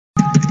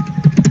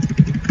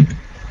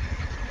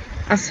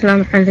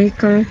Assalamu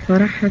alaikum wa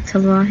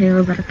rahmatullahi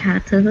wa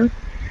barakatuh.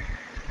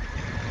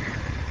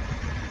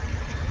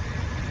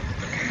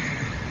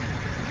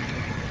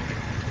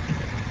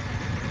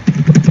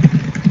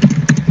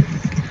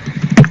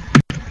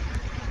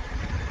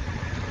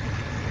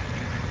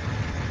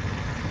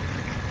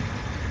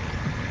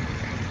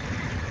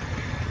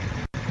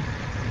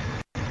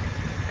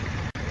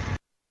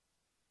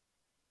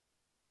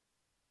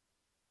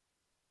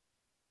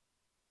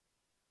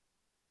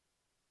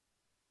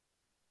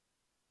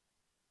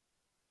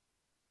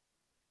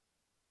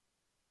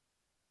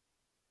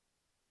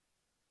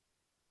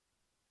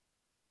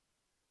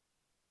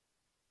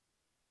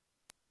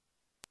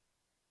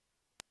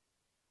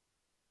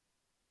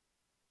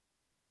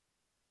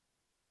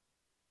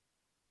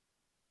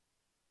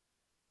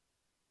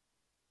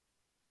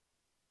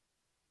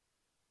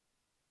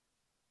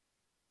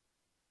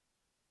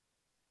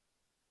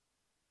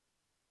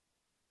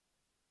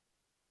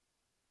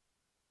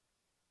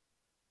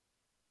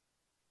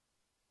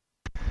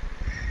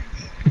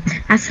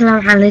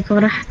 Assalamu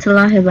alaikum wa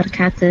rahmatullahi wa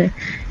barakatuh.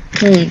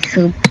 Okay,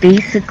 so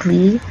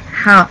basically,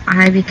 how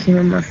I became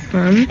a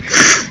Muslim,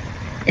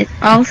 it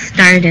all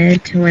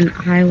started when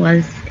I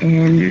was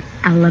in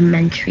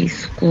elementary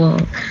school.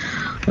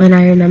 When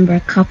I remember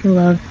a couple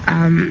of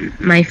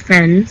my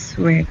friends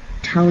were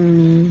telling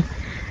me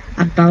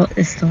about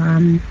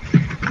Islam.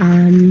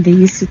 They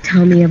used to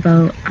tell me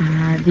about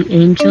the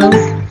angels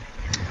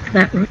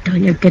that wrote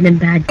down your good and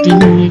bad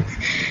deeds.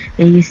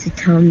 They used to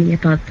tell me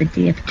about the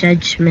Day of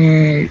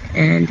Judgment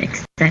and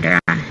etc.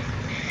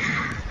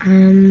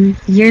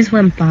 Years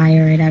went by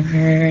or whatever,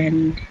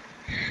 and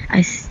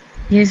I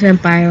years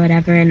went by or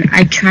whatever, and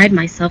I tried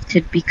myself to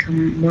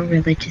become more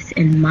religious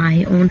in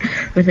my own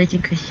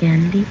religion,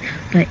 Christianity,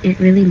 but it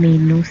really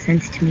made no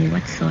sense to me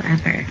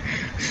whatsoever.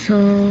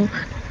 So,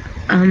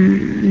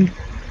 I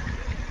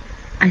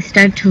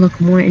started to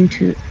look more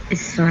into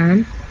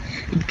Islam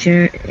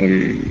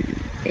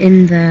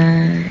in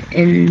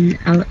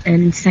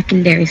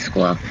secondary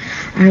school.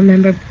 I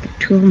remember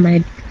two of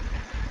my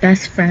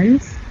best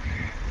friends.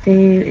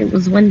 It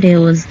was one day. It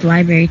was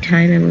library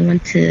time, and we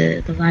went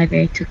to the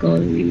library to go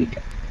read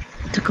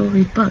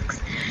books.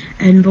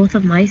 And both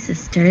of my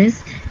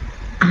sisters,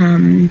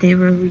 they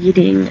were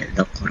reading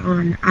the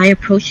Quran. I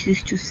approached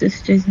these two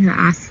sisters and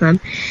asked them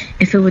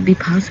if it would be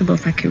possible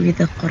if I could read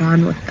the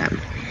Quran with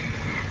them.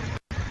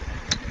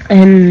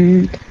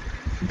 And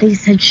they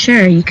said,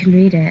 sure, you can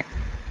read it.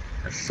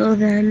 So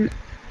then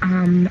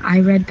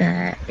I read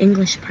the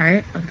English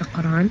part of the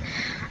Quran.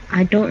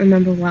 I don't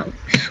remember what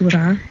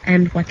surah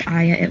and what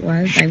ayah it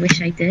was. I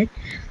wish I did.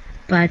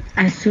 But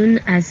as soon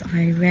as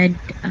I read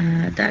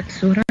that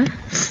surah,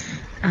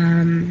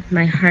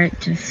 my heart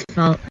just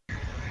felt,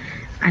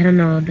 I don't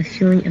know, the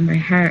feeling in my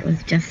heart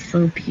was just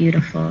so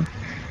beautiful.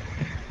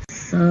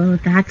 So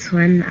that's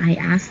when I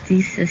asked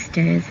these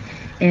sisters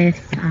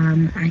if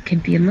I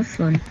could be a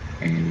Muslim.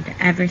 And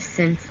ever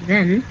since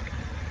then,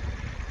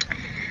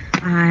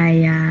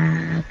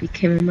 I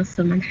became a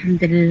Muslim,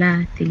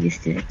 alhamdulillah. They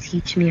used to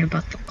teach me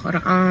about the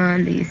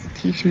Quran. They used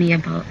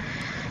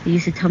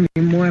to tell me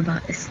more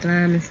about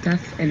Islam and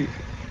stuff. And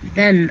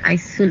then I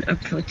soon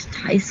approached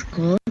high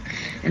school.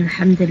 And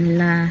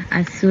alhamdulillah,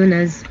 as soon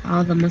as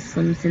all the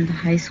Muslims in the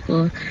high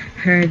school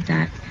heard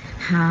that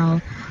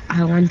how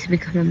I wanted to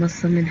become a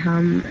Muslim and how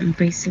I'm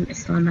embracing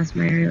Islam as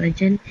my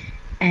religion,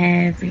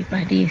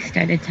 everybody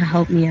started to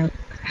help me out.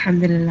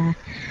 Alhamdulillah.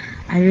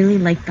 I really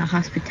like the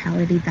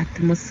hospitality that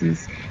the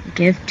Muslims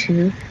give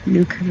to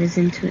newcomers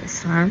into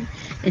Islam.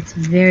 It's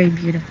very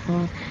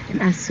beautiful. And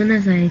as soon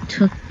as I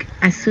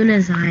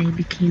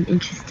became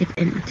interested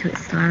into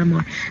Islam,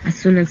 or as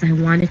soon as I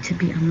wanted to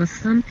be a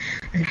Muslim,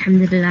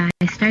 alhamdulillah,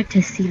 I started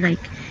to see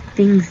like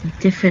things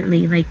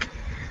differently. Like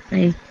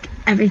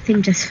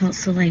everything just felt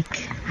so,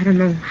 like, I don't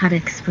know how to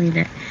explain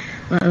it.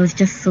 Well, it was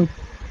just so,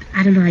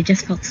 I don't know, I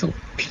just felt so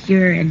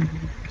pure and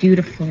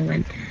beautiful,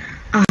 and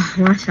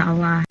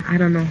mashallah, I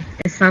don't know.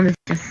 Islam is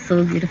just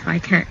so beautiful. I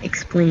can't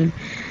explain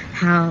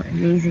how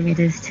amazing it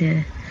is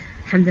to,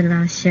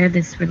 alhamdulillah, share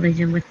this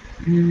religion with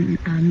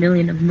a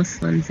million of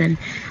Muslims and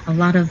a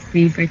lot of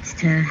reverts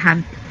to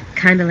have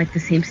kind of like the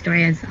same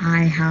story as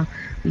how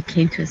we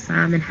came to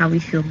Islam and how we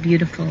feel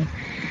beautiful.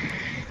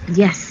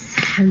 Yes,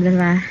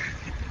 alhamdulillah.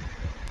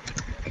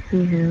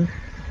 Anywho,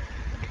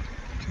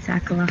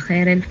 Jazakallah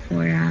khairan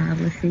for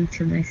listening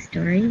to my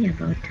story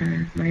about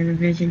my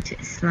reversion to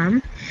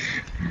Islam.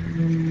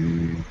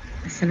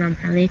 Assalamu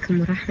alaikum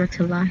wa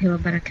rahmatullahi wa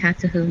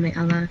barakatuhu. May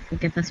Allah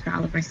forgive us for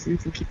all of our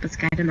sins and keep us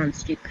guided on the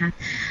straight path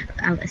of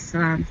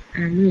al-Islam.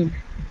 Ameen.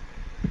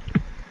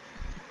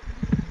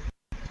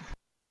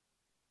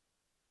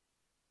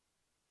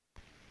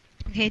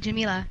 Okay,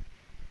 Jamila.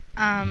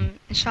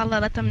 Inshallah,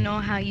 let them know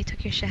how you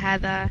took your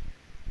shahada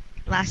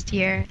last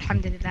year,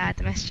 alhamdulillah, at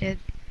the masjid.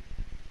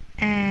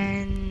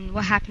 And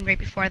what happened right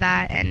before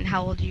that, and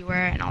how old you were,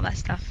 and all that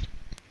stuff.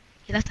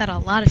 You left out a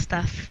lot of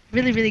stuff.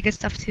 Really, really good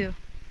stuff, too.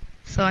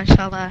 So,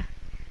 inshallah,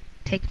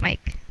 take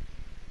mic.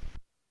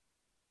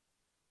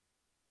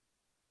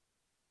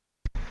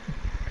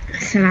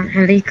 Assalamu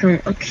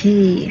alaikum.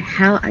 Okay,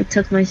 how I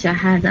took my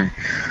shahada.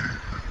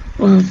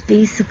 Well,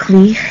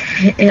 basically,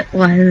 it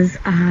was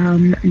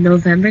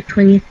November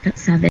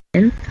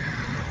 27th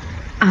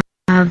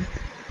of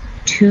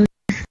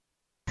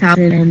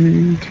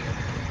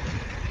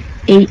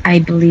 2008, I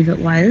believe it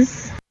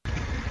was.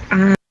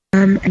 Um,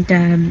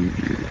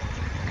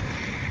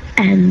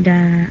 and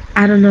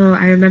I don't know.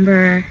 I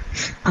remember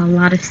a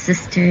lot of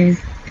sisters.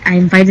 I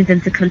invited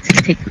them to come to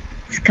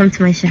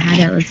my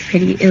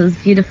shahada. It was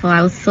beautiful.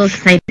 I was so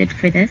excited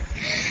for this,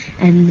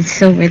 and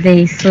so were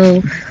they.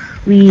 So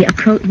we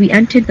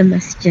entered the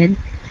masjid,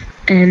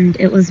 and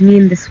it was me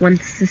and this one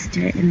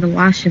sister in the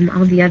washroom.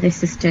 All the other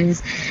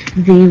sisters,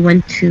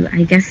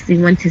 I guess they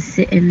went to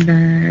sit in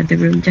the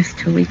room just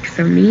to wait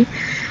for me.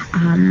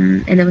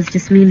 And it was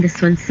just me and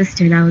this one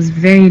sister, and I was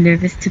very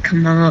nervous to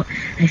come out.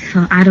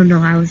 I don't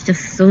know, I was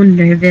just so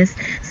nervous.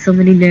 So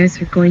many nerves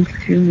were going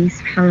through me,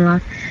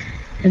 subhanAllah.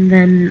 And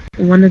then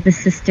one of the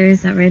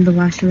sisters that were in the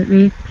washroom with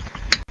me,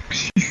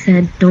 she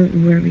said,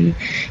 don't worry,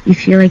 you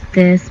feel like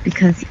this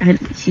because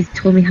she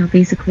told me how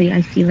basically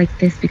I feel like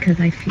this because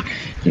I feel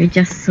you're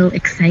just so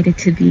excited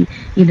to be,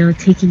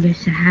 taking your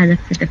shahada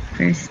for the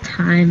first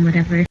time,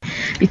 whatever.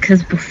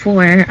 Because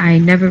before, I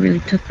never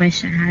really took my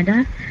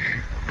shahada.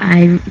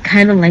 I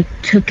kind of like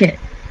took it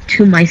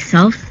to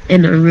myself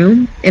in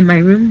my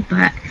room,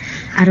 but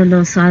I don't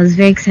know, so I was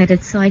very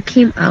excited. So I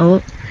came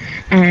out,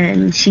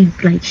 and she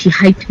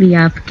hyped me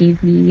up,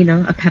 gave me,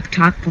 a pep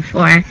talk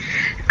before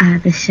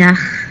the sheikh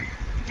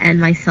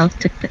and myself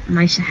took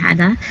my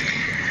shahada.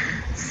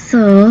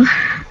 So,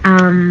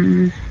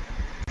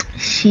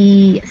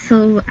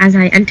 so as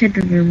I entered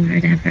the room or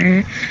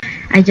whatever,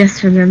 I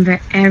just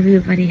remember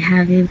everybody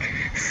having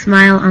a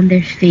smile on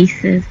their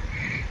faces,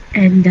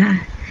 and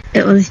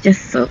it was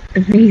just so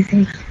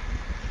amazing.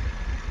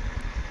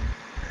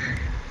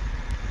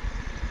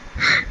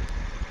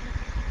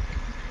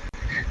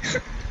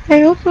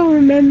 I also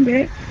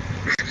remember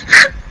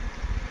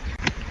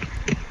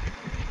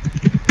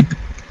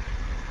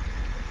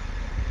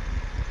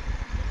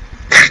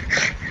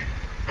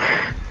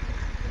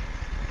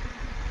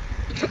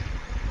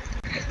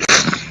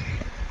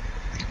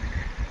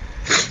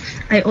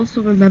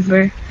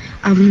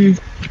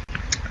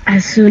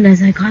as soon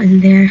as I got in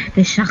there,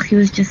 the sheikh, he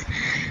was just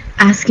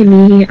asking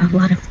me a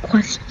lot of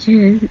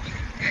questions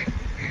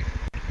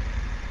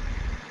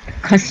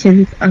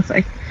of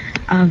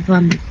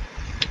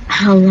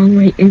how long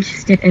were you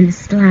interested in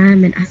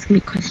Islam, and asking me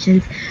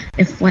questions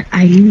of what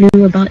I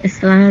knew about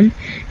Islam.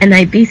 And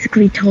I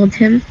basically told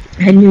him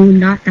I knew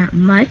not that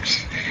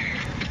much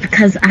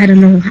because I don't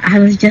know, it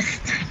was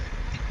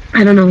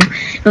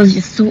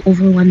just so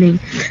overwhelming.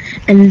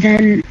 And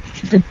then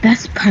the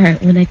best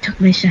part when I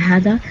took my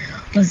shahada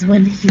was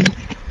when he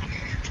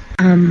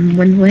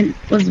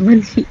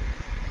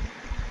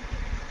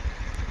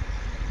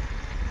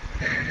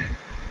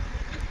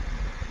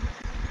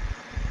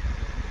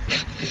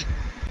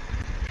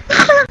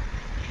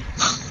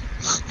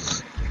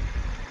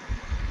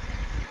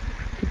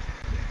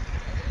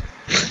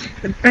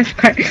the best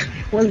part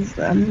was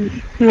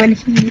when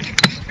he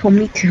told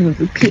me to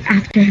repeat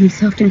after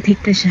himself and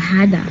take the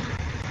shahada.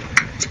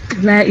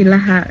 La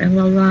ilaha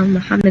illallah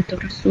Muhammadur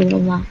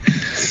Rasulullah.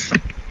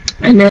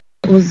 And it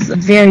was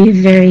very,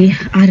 very,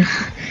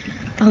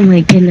 oh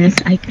my goodness,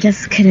 I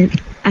just couldn't.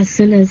 As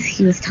soon as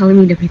he was telling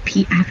me to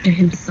repeat after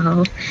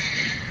himself,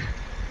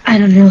 I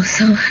don't know,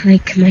 so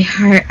like my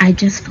heart, I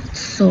just felt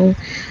so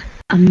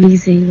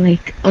amazing,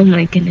 like, oh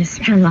my goodness,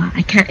 subhanAllah,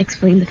 I can't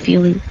explain the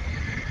feeling.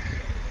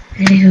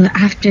 Anyway,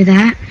 after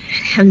that,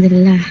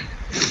 alhamdulillah,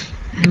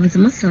 I was a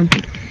Muslim,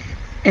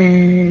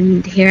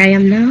 and here I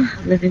am now,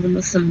 living a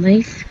Muslim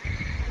life,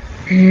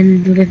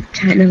 and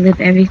trying to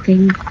live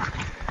everything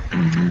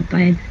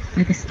by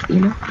this,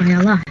 by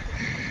Allah.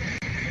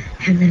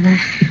 Alhamdulillah.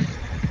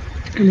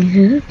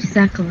 Anywho,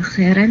 jazakallah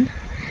khairan.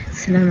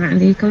 Assalamu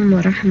alaikum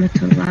wa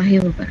rahmatullahi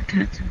wa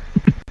barakatuh.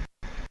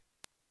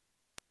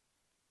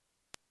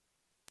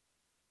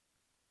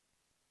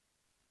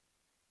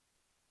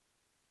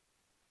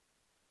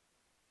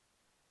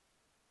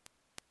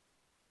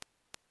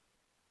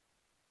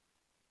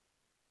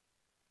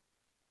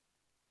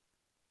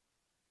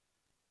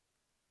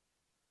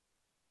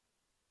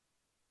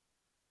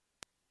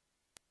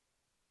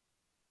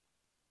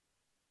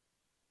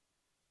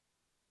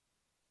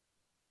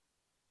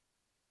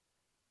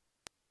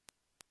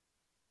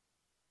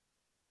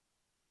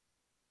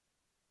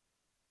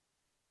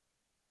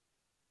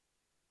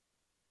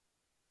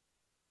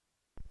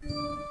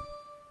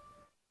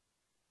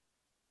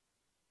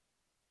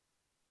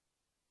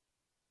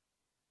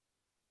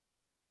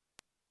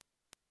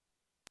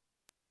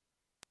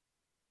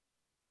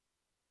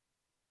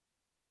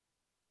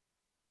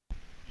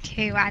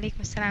 Okay, wa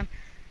alaikum salam.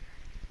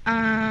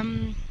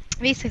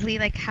 Basically,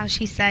 like how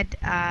she said,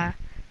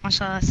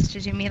 mashallah, Sister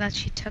Jamila,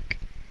 she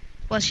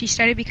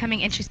started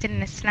becoming interested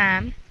in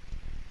Islam.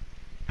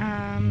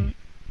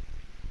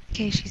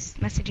 Okay, she's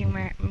messaging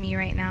me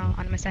right now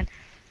on MSN.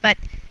 But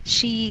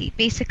she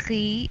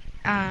basically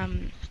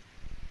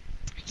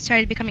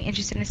started becoming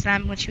interested in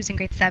Islam when she was in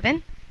grade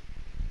 7.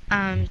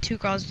 two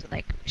girls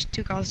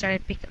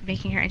started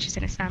making her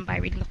interested in Islam by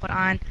reading the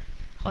Quran.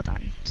 Hold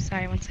on,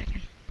 sorry, 1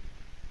 second.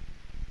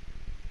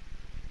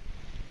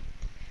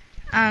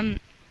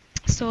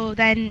 So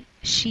then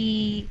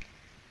she,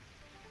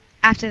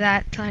 after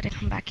that, tell her to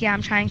come back. Yeah,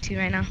 I'm trying to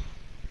right now.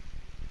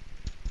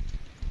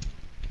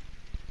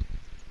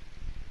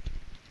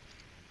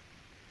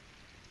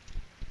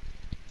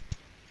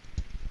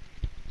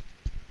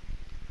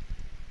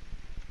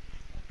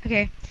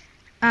 Okay.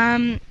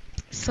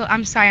 So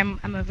I'm sorry,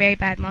 I'm a very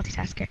bad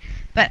multitasker.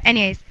 But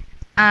anyways,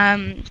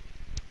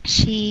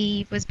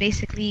 she was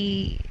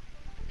very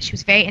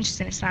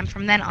interested in Islam.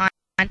 From then on,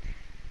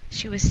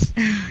 she was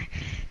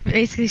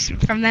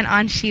from then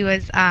on she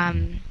was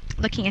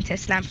looking into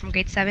Islam from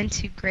grade 7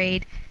 to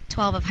grade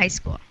 12 of high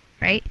school,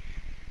 right?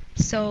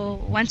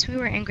 So once we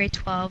were in grade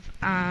 12,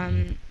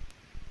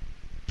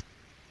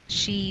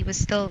 she was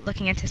still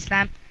looking into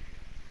Islam,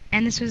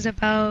 and this was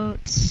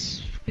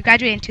we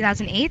graduated in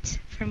 2008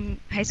 from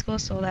high school,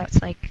 so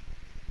that's like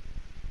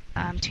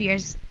 2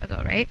 years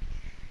ago, right?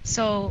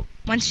 So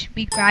once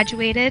we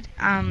graduated,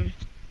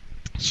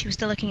 she was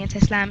still looking into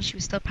Islam. She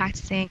was still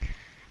practicing.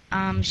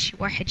 She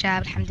wore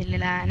hijab,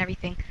 alhamdulillah, and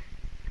everything.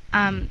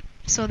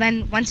 So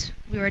then once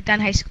we were done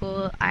high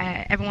school,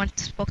 everyone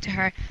spoke to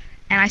her,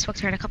 and I spoke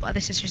to her, and a couple other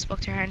sisters spoke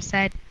to her and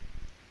said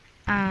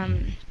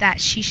that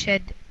she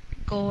should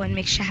go and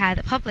make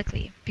shahada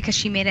publicly because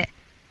she made it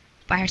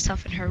by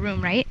herself in her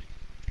room, right?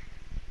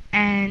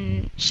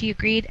 And she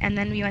agreed, and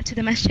then we went to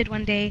the masjid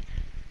one day,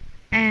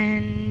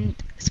 and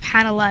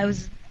subhanallah, it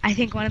was, I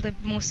think, one of the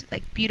most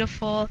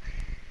beautiful,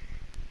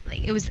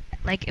 it was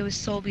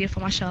so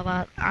beautiful,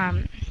 mashallah.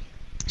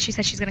 She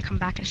said she's gonna come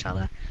back,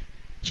 inshallah.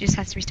 She just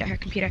has to restart her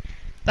computer.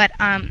 But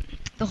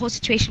the whole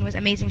situation was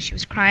amazing. She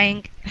was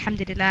crying,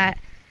 alhamdulillah,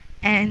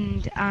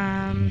 and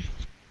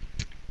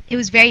it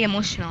was very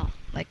emotional.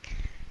 Like,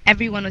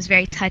 everyone was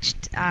very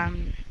touched.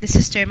 The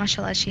sister,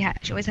 mashallah, she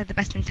always had the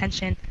best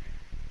intention.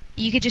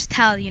 You could just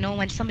tell,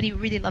 when somebody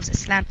really loves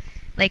Islam.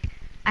 Like,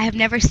 I have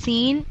never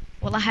seen,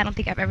 wallah, I don't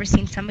think I've ever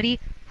seen somebody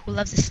who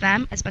loves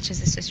Islam as much as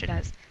this sister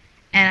does.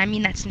 And I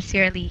mean that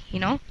sincerely,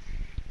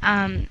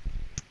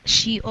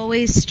 She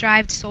always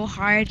strived so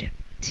hard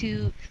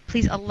to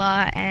please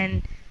Allah,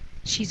 and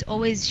she was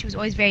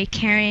always very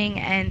caring,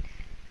 and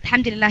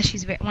alhamdulillah,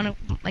 she's a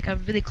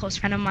really close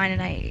friend of mine,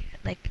 and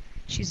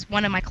she's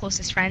one of my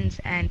closest friends,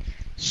 and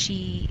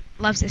she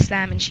loves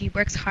Islam and she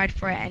works hard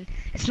for it, and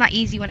it's not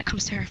easy when it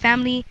comes to her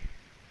family,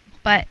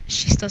 but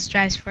she still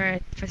strives for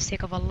the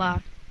sake of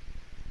Allah.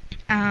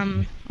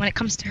 When it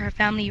comes to her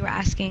family, you were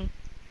asking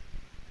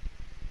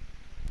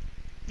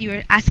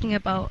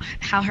about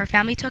how her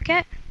family took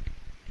it.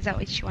 Is that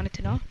what you wanted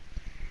to know?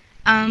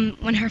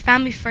 When her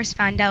family first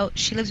found out,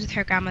 she lives with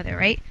her grandmother,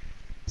 right?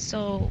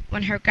 So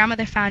when her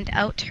grandmother found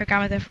out, her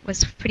grandmother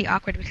was pretty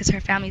awkward because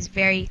her family's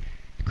very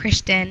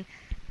Christian.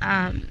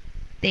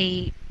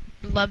 They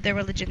love their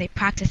religion, they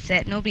practice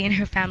it. Nobody in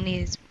her family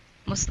is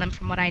Muslim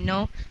from what I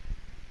know,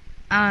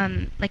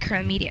 like her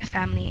immediate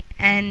family.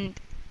 And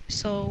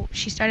so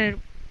she started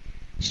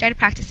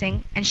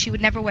practicing, and she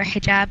would never wear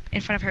hijab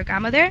in front of her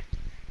grandmother.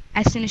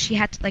 As soon as she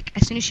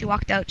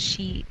walked out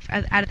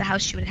of the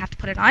house, she would have to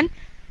put it on.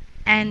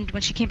 And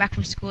when she came back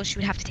from school, she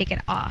would have to take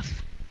it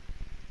off.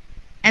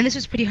 And this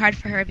was pretty hard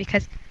for her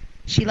because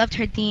she loved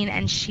her deen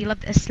and she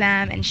loved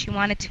Islam, and she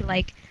wanted to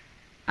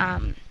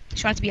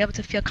be able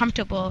to feel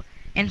comfortable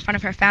in front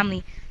of her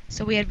family.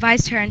 So we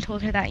advised her and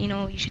told her that,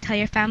 you should tell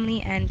your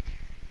family and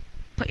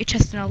put your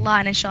trust in Allah,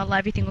 and inshallah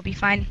everything will be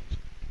fine.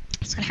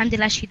 So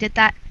alhamdulillah, she did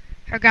that.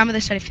 Her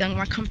grandmother started feeling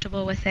more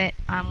comfortable with it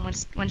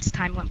once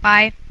time went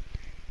by.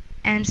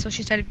 And so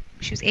she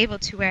was able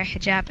to wear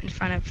hijab in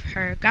front of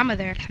her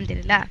grandmother,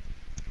 alhamdulillah.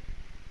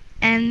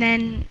 And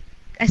then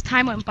as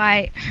time went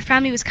by, her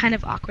family was kind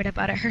of awkward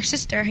about it. Her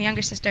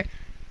younger sister,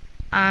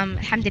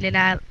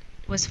 alhamdulillah,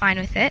 was fine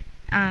with it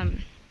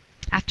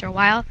after a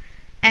while.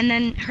 And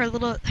then her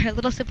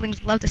little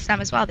siblings loved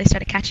Islam as well. They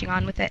started catching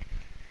on with it.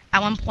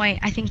 At one point,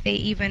 I think they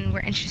even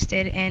were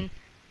interested in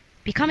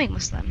becoming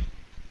Muslim.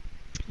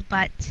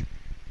 But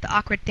the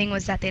awkward thing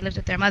was that they lived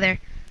with their mother.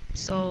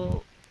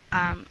 So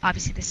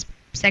obviously this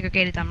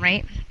segregated them,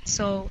 right?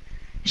 So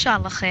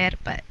inshallah khair.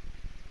 But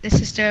this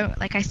sister,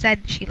 like I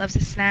said, she loves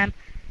Islam,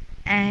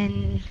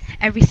 and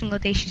every single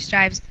day she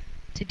strives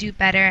to do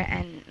better.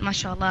 And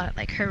mashallah,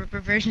 like her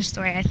reversion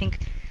story, I think,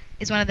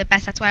 is one of the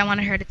best. That's why I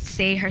wanted her to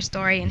say her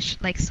story, and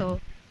so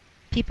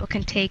people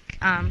can take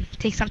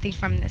something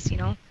from this,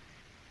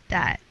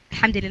 that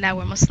alhamdulillah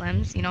we're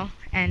Muslims,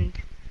 and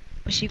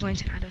was she going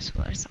to an adult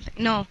school or something?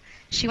 No,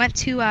 she went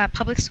to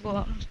public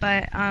school,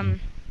 but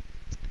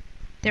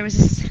there was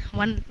this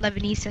one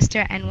Lebanese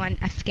sister and one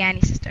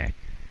Afghani sister,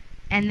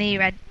 and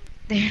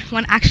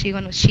one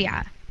was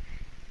Shia,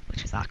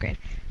 which was awkward,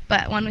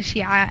 but one was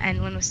Shia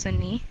and one was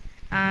Sunni,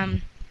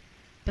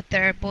 but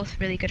they're both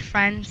really good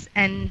friends.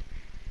 And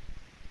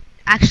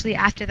actually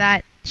after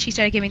that, she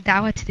started giving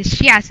dawah to the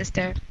Shia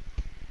sister,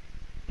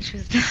 which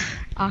was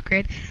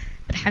awkward,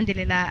 but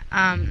alhamdulillah.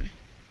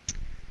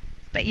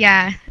 But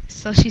yeah,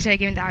 so she started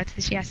giving dawah to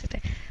the Shia sister.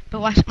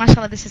 But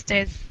mashallah, the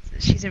sister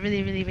she's a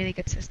really, really, really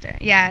good sister.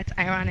 Yeah, it's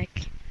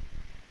ironic.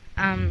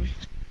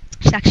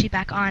 She's actually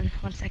back on.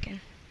 1 second.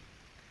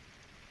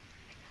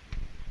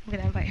 I'm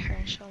gonna invite her,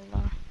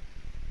 inshallah.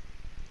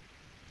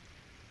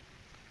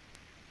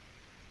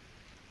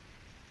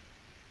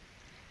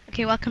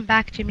 Okay, welcome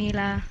back,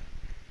 Jamila.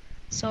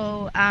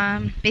 So,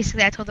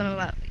 basically, I told them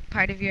about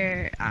part of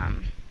your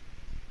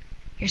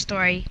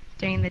story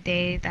during the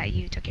day that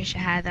you took your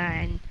shahada,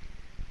 and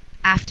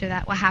after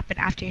that, what happened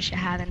after your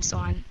shahada, and so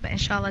on. But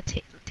inshallah,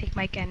 take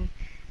mic and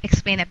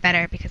explain it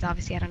better, because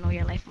obviously I don't know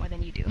your life more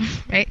than you do,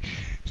 right?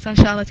 So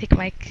inshallah, take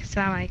mic.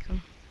 Assalamu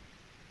alaikum.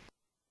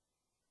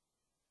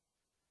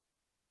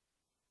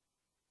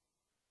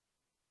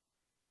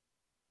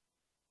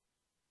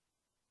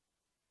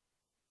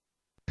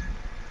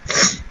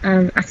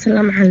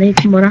 Assalamu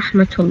alaikum wa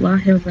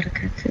rahmatullahi wa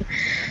barakatuh.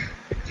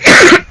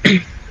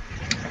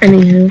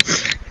 Anywho,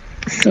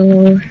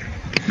 so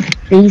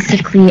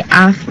basically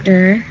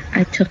after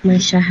I took my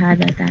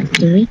shahada that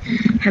day,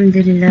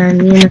 alhamdulillah,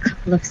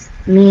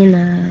 me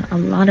and a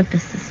lot of the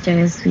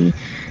sisters,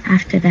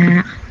 after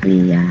that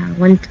we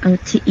went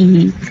out to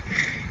eat,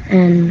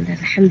 and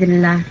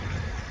alhamdulillah,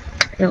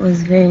 it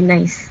was very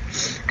nice.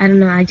 I don't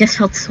know, I just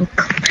felt so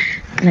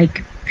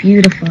like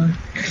beautiful.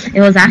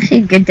 It was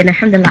actually good dinner.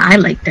 Alhamdulillah, I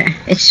liked it.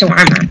 It's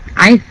shawarma.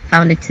 I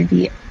found it to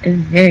be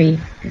very,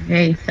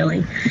 very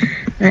filling.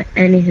 But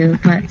anywho,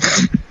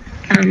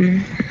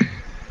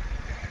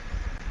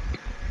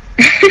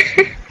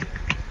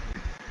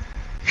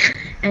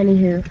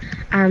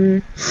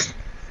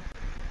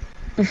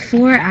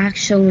 before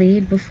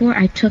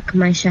I took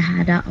my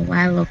shahada a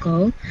while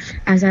ago,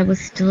 as I was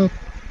still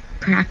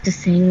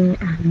practicing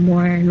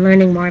more and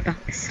learning more about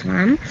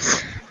Islam,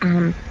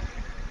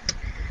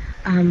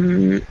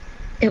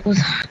 it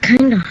was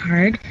kind of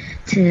hard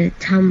to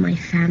tell my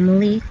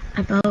family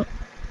about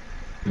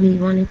me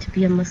wanting to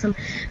be a Muslim,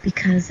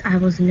 because I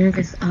was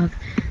nervous of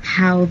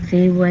how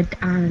they would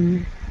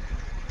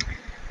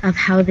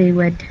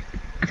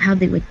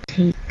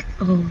take,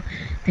 oh,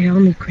 their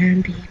only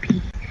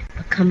grandbaby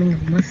becoming a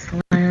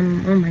Muslim.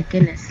 Oh my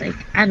goodness, like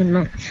I don't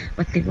know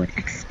what they would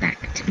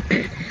expect.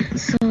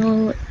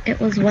 So it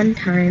was one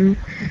time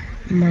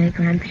my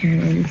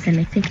grandparents and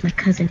I think my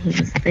cousin, he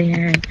was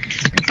there, and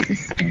my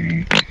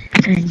sister,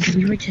 and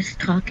we were just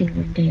talking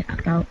one day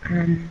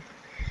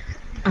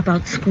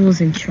about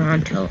schools in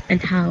Toronto,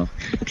 and how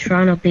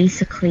Toronto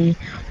basically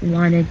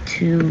wanted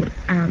to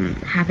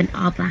have an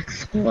all-black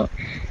school.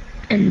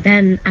 And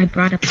then I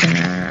brought up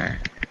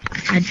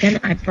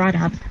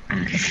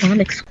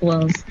Islamic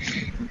schools,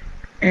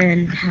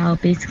 and how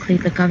basically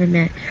the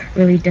government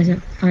really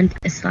doesn't fund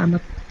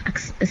Islamic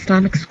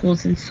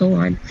schools and so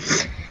on.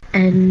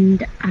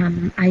 And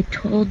I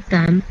told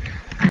them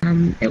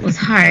it was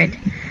hard,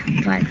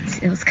 but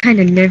it was kind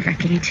of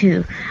nerve-wracking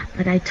too.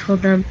 But I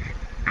told them,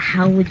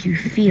 how would you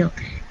feel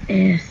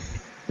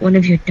if one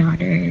of your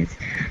daughters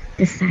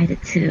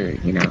decided to,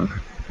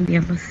 be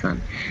a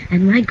Muslim?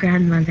 And my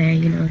grandmother,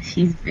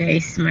 she's very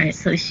smart,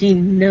 so she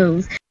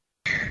knows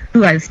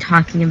who I was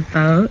talking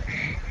about.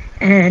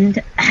 And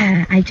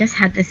I just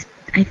had this,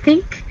 I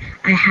think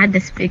I had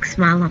this big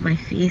smile on my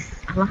face.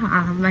 Allah,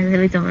 I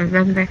really don't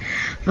remember,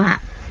 but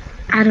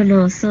I don't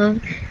know. So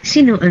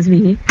she knew it was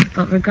me,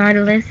 but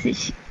regardless,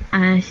 she's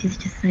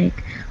just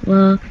like,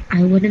 well,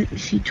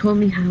 she told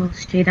me how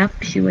straight up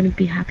she wouldn't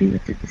be happy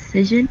with the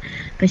decision,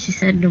 but she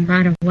said no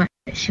matter what,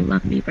 she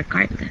loved me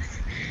regardless.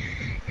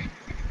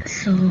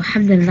 So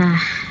alhamdulillah,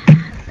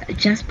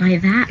 just by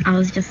that, I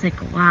was just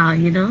like, wow,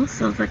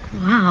 so I was like,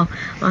 wow,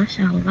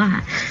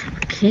 mashallah,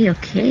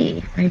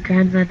 okay, my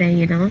grandmother,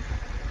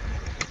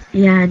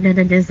 yeah,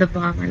 Nana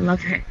Nizabam, I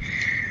love her.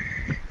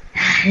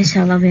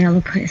 Inshallah, may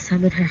Allah put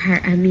Islam in her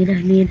heart.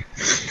 Ameen.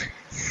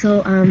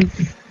 So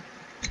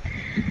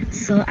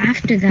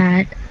after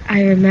that,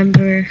 I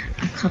remember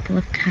a couple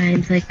of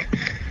times, like,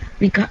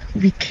 we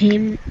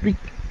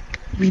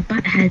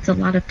butt heads a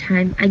lot of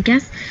time. I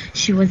guess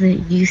she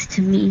wasn't used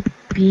to me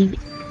being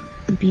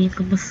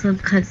a Muslim,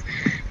 because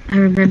I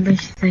remember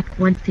she's like,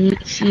 one day,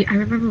 I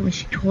remember when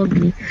she told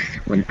me,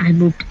 when I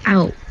moved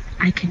out,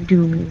 I can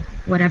do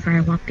whatever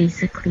I want,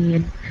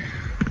 basically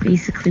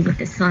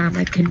with Islam.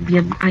 I can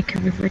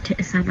revert to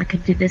Islam, I can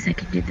do this.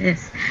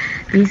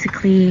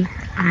 Basically,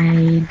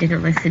 I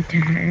didn't listen to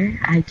her.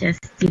 I just,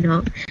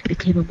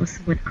 became a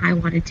Muslim when I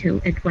wanted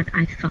to, and when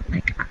I felt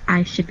like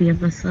I should be a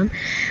Muslim.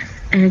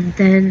 And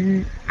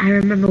then I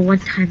remember one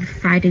time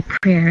Friday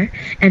prayer,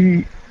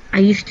 and I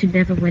used to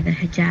never wear the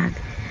hijab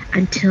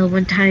until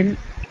one time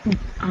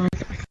on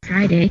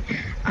Friday,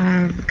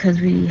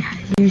 because we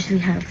usually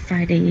have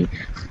Friday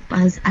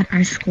khutbahs at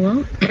our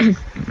school.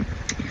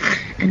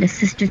 And the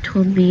sister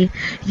told me,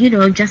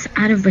 just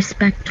out of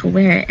respect to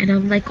wear it. And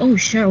I'm like, oh,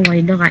 sure,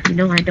 why not?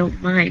 I don't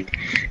mind.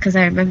 Because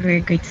I remember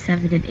in grade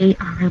 7 and 8,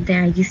 around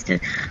there, I used to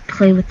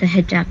play with the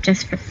hijab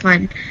just for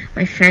fun.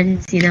 My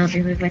friends, they would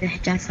wear the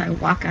hijab, so I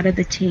walk out of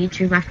the change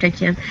room after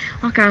gym,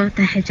 walk around with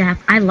the hijab.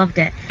 I loved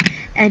it.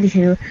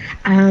 Anywho,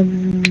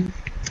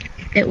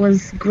 it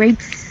was grade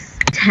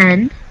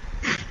 10.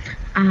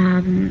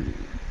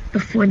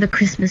 before the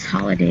Christmas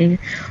holiday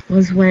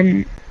was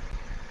when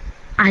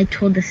I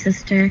told the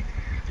sister,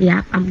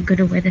 yeah, I'm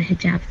gonna wear the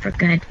hijab for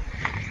good.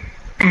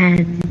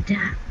 And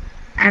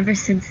ever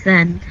since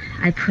then,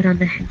 I put on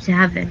the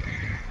hijab, and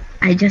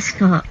I just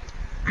felt,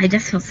 I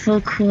just felt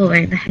so cool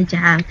wearing the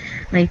hijab.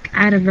 Like,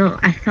 I don't know,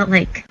 I felt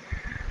like,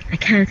 I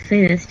can't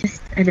say it, it's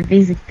just an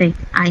amazing thing,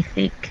 I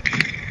think.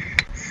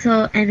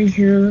 So,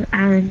 anywho,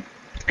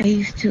 I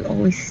used to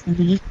always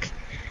sneak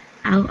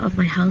out of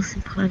my house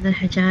and put on the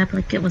hijab.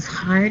 Like, it was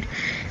hard,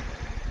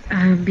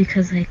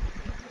 because, like,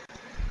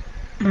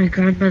 my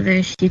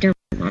grandmother, she didn't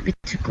want me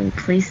to go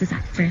places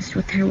at first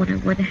with her when I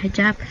wore the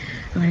hijab.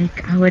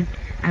 Like, I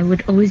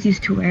would always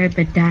used to wear a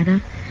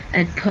bandana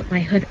and put my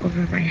hood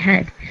over my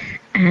head.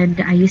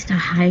 And I used to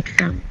hide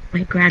from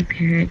my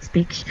grandparents,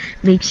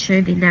 make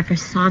sure they never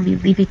saw me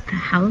leaving the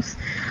house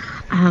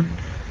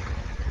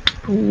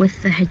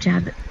with the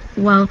hijab.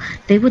 Well,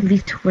 they would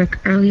leave to work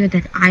earlier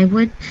than I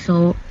would,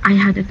 so I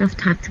had enough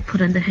time to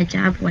put on the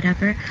hijab,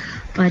 whatever.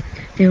 But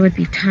there would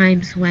be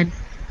times when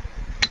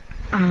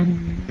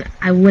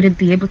I wouldn't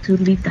be able to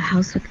leave the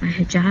house with my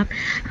hijab.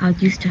 I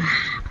used to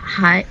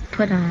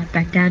put a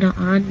bandana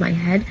on my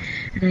head,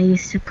 and I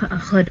used to put a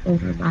hood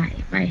over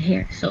my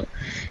hair so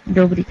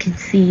nobody can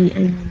see.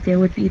 And there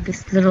would be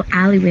this little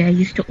alleyway I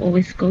used to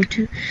always go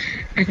to,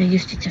 and I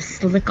used to just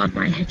slick on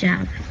my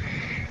hijab.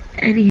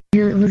 And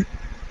it was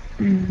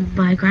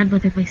my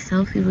grandmother and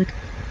myself. We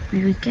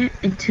would get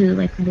into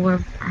like more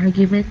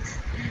arguments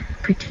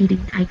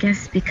pertaining, I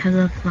guess, because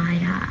of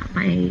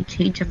my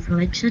change of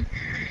religion.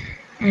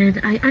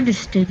 And I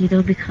understood,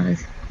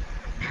 because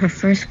her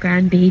first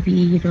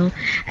grandbaby,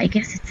 I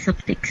guess it's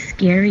something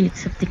scary,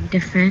 it's something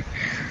different.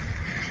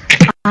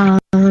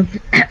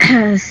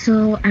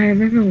 So I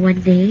remember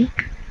one day,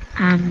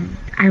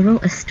 I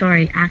wrote a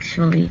story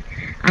actually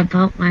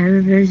about my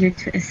reversion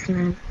to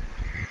Islam.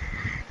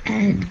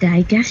 And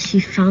I guess she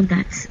found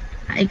that,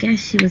 I guess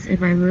she was in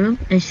my room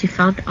and she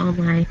found all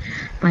my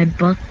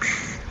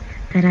books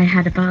that I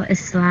had about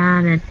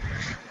Islam,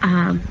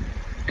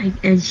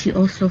 and she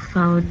also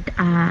found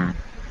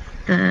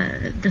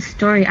the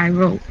story I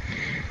wrote.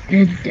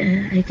 And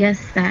I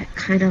guess that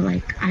kind of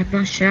like, I'm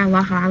not sure,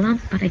 Allahu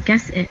Alam, but I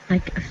guess it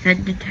like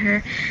offended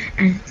her,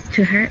 and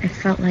to her it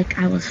felt like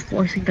I was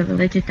forcing the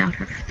religion down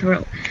her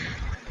throat.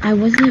 I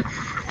wasn't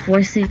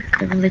forcing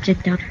the religion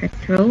down her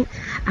throat.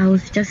 I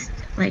was just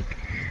like,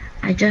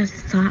 I just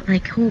thought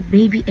like, oh,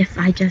 maybe if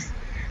I just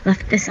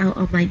left this out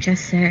on my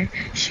dresser,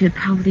 she would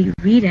probably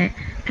read it,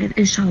 and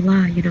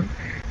inshallah,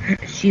 her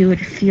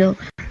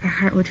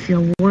heart would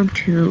feel warm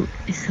to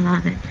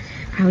Islam and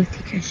probably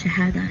take her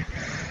shahada.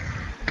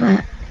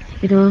 But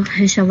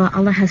inshallah,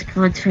 Allah has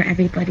plans for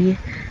everybody,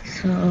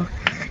 so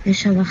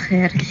inshallah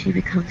khair, she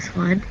becomes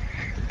one.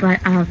 But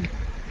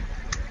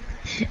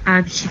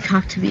she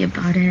talked to me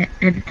about it,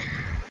 and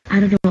I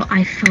don't know,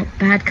 I felt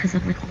bad because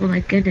I'm like, oh my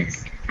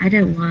goodness, I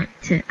didn't want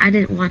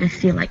to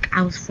feel like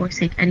I was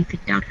forcing anything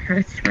down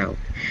her throat.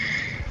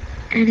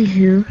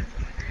 Anywho,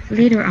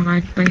 later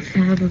on, my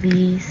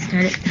family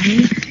started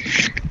me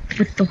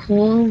with the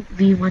whole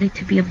me wanting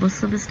to be a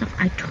Muslim and stuff.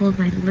 I told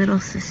my little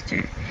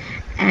sister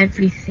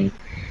everything,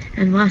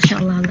 and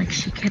mashallah, like,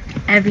 she kept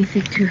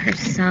everything to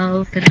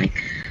herself, and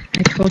like,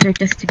 I told her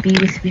just to be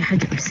with me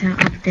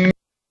 100% on this.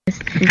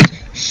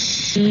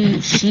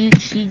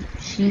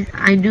 And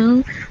I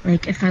knew,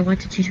 like, if I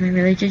want to change my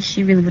religion,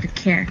 she really wouldn't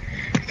care,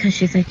 because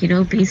she's like,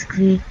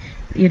 basically,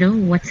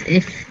 what's,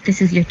 if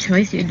this is your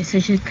choice, your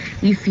decision,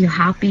 you feel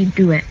happy,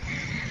 do it.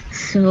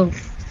 So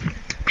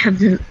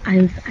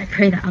I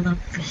pray that Allah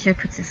for sure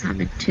puts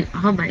Islam into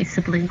all my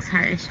siblings'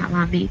 heart,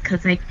 inshallah, me,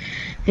 because like,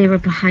 they were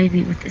behind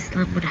me with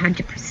Islam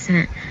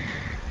 100%.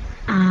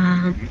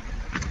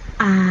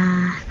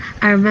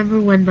 I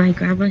remember when my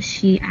grandma,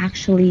 she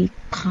actually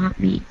caught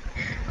me,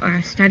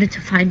 or started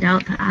to find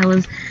out that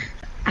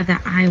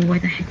I wore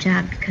the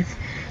hijab, because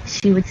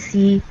she would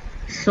see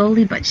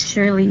slowly but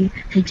surely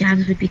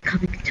hijabs would be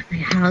coming into my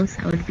house.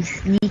 I would be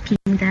sneaking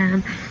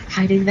them,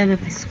 hiding them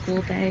in my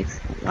school bags,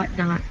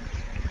 whatnot.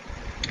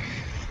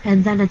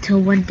 And then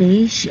until one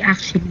day, she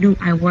actually knew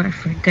I wore it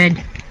for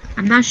good.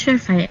 I'm not sure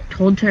if I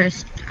told her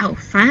out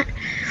front,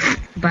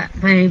 but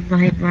my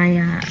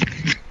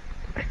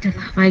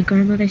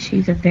grandmother,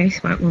 she's a very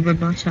smart woman,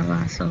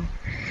 mashallah. So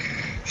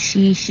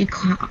she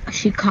caught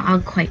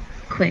on quite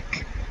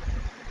quick.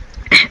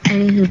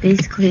 Anywho,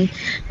 basically,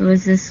 there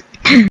was this.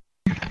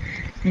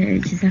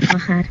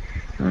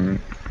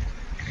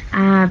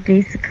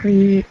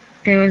 Basically,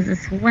 there was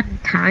this one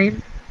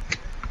time,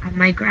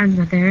 my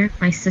grandmother,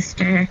 my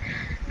sister,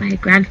 my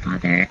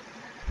grandfather,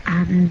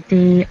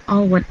 they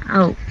all went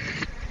out,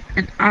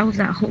 and I was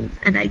at home,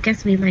 and I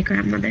guess me and my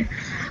grandmother,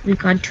 we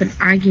got into an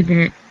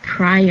argument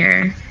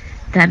prior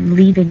them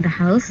leaving the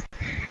house.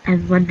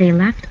 And when they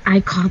left, I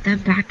called them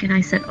back and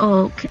I said,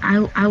 oh, okay,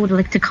 I would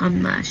like to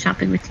come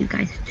shopping with you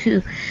guys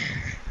too.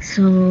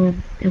 So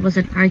it was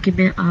an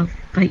argument of,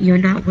 but you're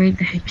not wearing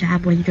the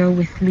hijab when you're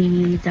with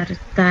me,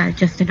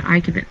 just an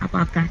argument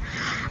about that.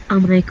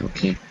 I'm like,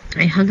 okay.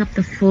 I hung up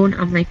the phone.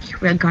 I'm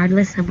like,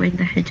 regardless, I'm wearing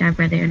the hijab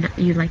whether or not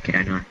you like it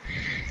or not.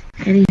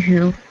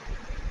 Anywho,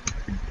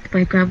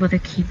 my grandmother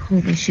came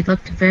home and she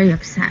looked very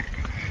upset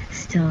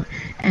still,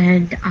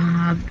 and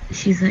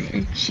she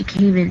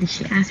came in and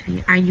she asked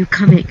me, "Are you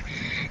coming?"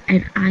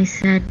 And I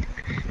said,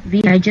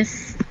 "Me,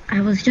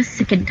 I was just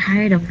sick and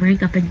tired of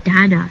wearing a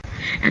bandana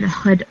and a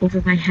hood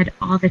over my head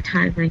all the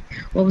time. Like,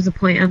 what was the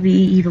point of me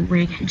even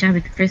wearing hijab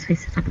in the first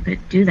place if I'm gonna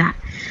do that?"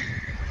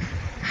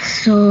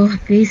 So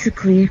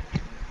basically,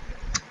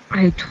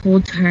 I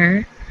told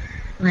her,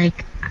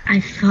 like, I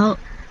felt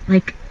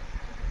like,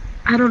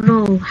 I don't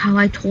know how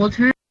I told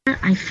her.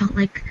 I felt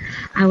like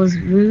I was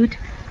rude,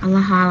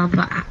 Allah Alam,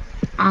 but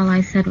all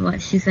I said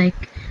was, she's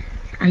like,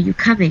 "Are you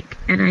coming?"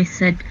 And I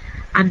said,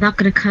 "I'm not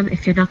gonna come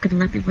if you're not gonna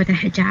let me wear the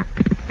hijab."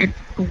 And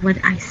when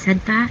I said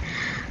that,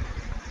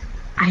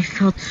 I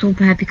felt so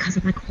bad because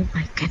I'm like, oh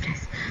my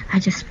goodness, I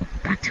just spoke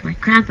back to my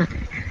grandmother.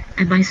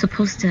 Am I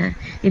supposed to,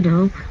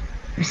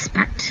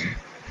 respect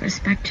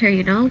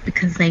her,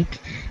 because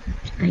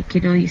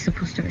you're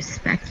supposed to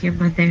respect your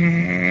mother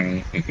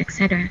and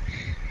etc.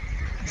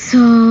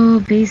 So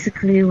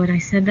basically, when I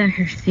said that,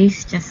 her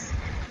face just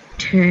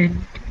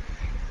turned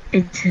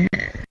into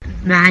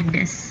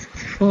madness,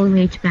 full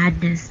rage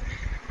madness.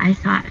 I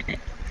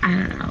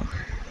don't know.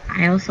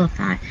 I also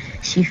thought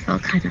she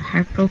felt kind of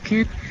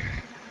heartbroken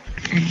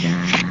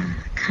and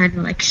kind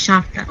of like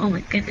shocked that, oh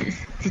my goodness,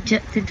 did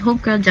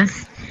homegirl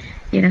just,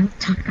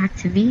 talk back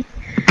to me?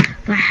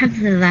 But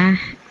alhamdulillah,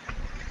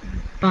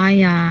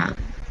 by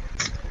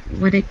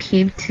when it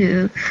came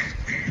to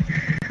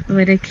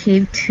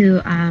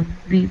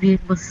me being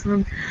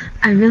Muslim,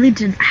 I really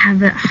didn't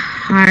have it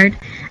hard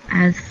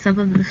as some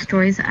of the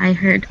stories I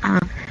heard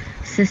of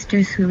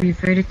sisters who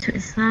reverted to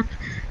Islam.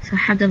 So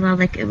alhamdulillah,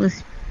 like, it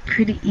was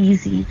pretty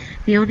easy.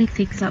 The only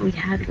things that we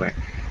had were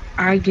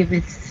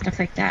arguments and stuff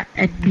like that,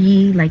 and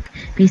me like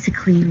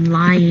basically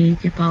lying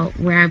about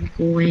where I'm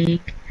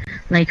going.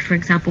 Like, for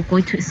example,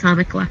 going to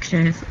Islamic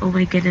lectures. Oh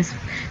my goodness,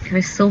 there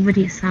were so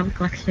many Islamic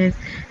lectures,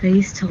 and I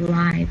used to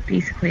lie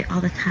basically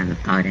all the time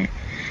about it.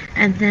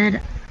 And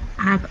then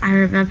I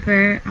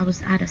remember I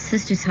was at a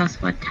sister's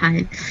house one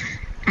time,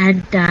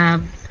 and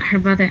her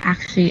mother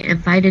actually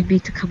invited me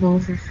to come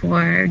over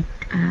for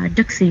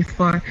Duxi,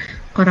 for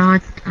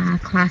Quran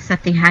class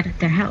that they had at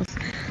their house.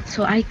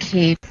 So I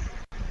came,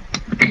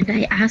 and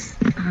I asked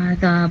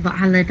the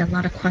Mu'allid a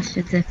lot of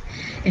questions if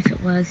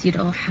it was,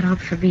 haram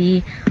for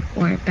me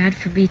or bad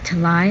for me to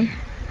lie.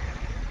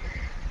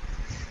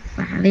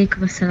 Wa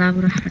alaikum assalam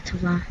wa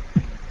rahmatullah.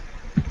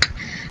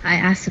 I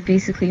asked him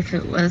basically if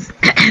it was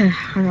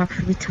haram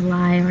for me to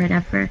lie or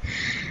whatever.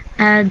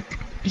 And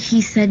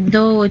he said,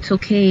 no, it's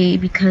okay,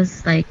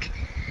 because, like,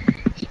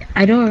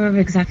 I don't remember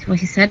exactly what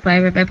he said, but I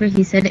remember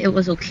he said it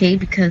was okay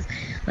because,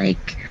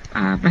 like,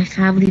 my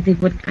family, they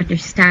wouldn't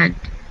understand,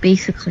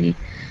 basically.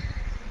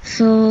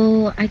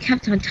 So I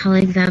kept on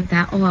telling them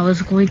that, I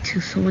was going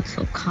to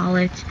so-and-so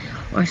college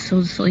or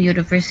so-and-so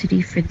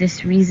university for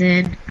this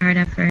reason or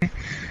whatever.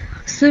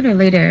 Sooner or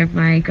later,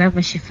 my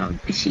grandma, she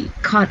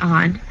caught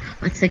on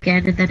once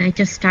again, and then I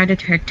just started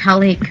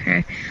telling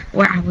her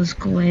where I was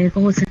going.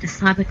 Oh, it's an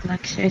Islamic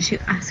lecture. She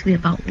asked me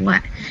about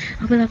what.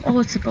 I'll be like, oh,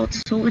 it's about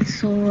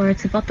so-and-so, or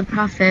it's about the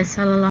Prophet,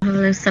 sallallahu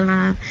alaihi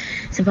wasallam.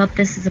 It's about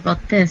this, it's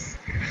about this.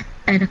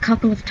 And a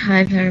couple of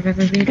times I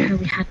remember me and her,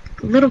 we had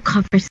little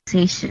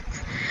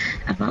conversations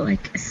about,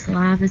 like,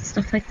 Islam and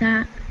stuff like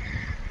that.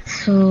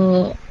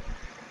 So,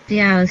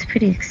 yeah, it was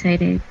pretty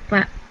exciting.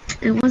 But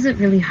it wasn't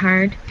really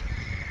hard.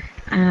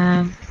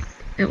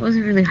 It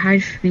wasn't really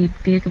hard for me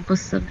being a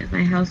Muslim in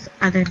my house,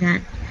 other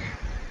than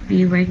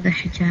me wearing the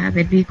hijab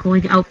and me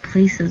going out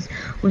places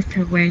with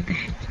her wearing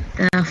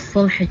the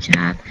full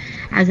hijab,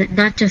 as it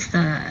not just the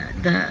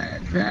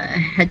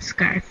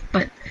headscarf,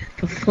 but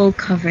the full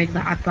covering, the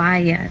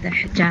abaya, the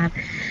hijab.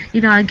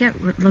 I get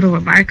little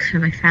remarks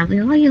from my family.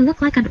 Oh, you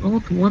look like an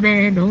old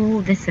woman.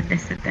 Oh, this and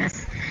this and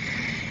this.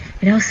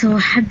 So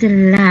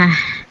alhamdulillah.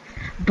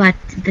 But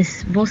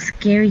this most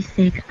scary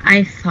thing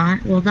I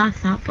thought, well, not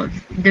thought, but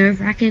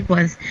nerve-wracking,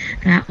 was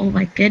that, oh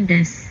my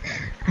goodness,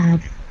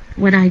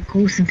 when I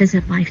go to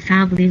visit my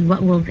family,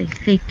 what will they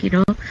think,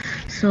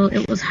 So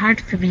it was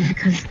hard for me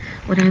because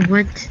when I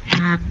went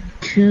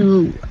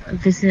to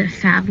visit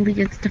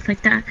family and stuff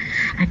like that,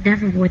 I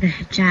never wore the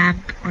hijab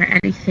or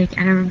anything.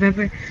 And I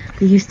remember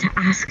they used to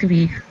ask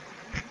me,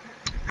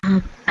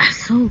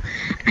 so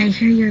I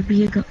hear you're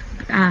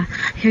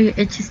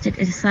interested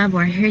in Islam,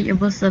 or I hear you're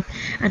Muslim,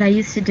 and I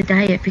used to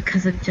deny it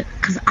because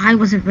I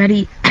wasn't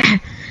ready,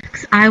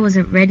 because I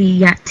wasn't ready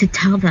yet to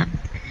tell them.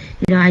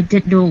 I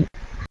didn't know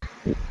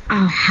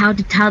how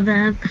to tell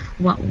them,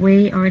 what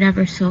way or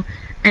whatever. So,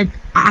 and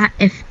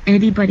if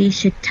anybody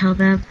should tell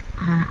them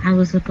I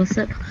was a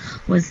Muslim,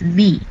 was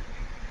me.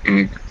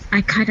 And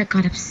I kind of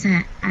got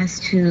upset as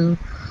to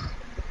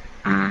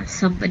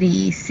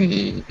somebody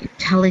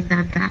telling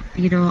them that,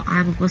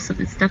 I'm a Muslim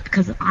and stuff,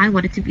 because I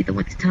wanted to be the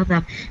one to tell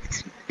them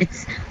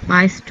it's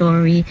my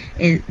story.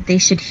 They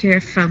should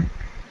hear from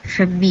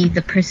me,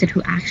 the person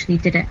who actually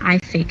did it, I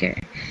figure.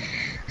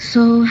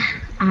 So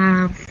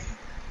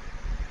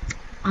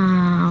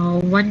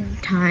one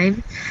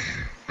time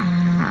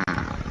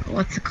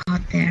what's it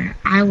called there?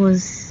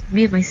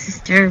 Me and my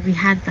sister, we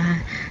had the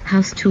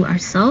house to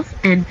ourselves,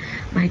 and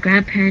my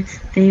grandparents,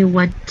 they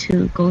went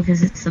to go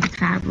visit some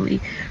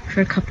family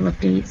for a couple of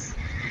days.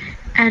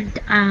 And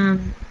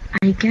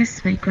I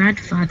guess my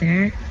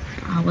grandfather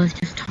was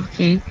just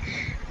talking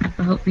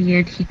about me,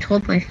 and he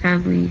told my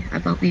family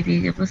about me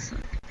being a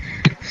Muslim.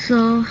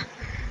 So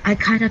I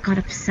kind of got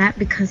upset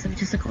because I'm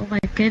just like, oh my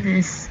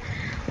goodness,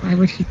 why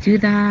would he do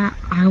that?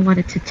 I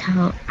wanted to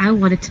tell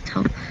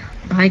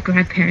my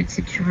grandparents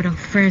in Toronto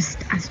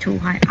first as to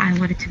why I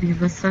wanted to be a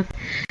Muslim.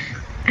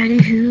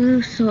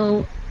 Anywho,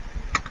 so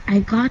I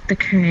got the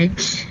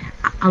courage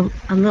a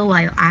little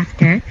while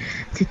after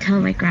to tell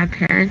my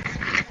grandparents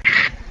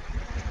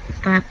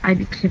that I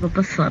became a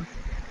Muslim.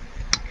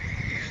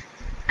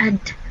 And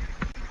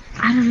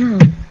I don't know,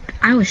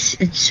 I was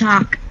in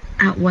shock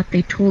at what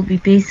they told me.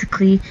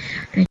 Basically,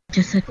 they're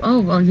just like, oh,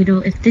 well,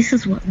 if this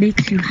is what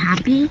makes you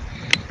happy,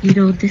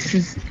 this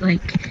is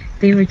like,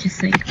 they were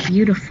just like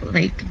beautiful.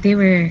 Like, they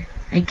were,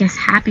 I guess,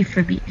 happy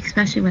for me,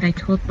 especially when I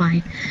told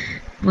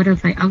one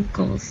of my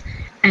uncles.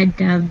 And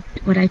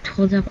when I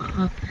told him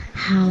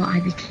how I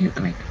became,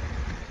 like,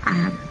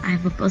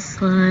 I'm a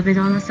Muslim and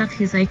all that stuff,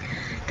 he's like,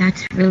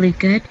 that's really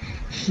good.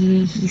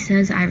 He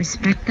says, I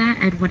respect that,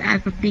 and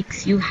whatever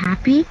makes you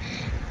happy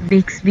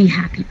makes me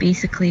happy,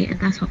 basically. And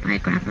that's what my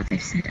grandmother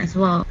said as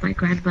well. My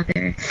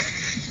grandmother,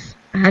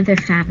 their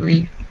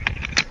family,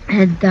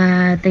 and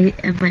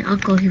my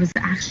uncle, he was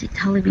actually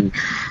telling me,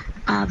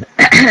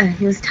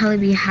 he was telling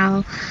me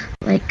how,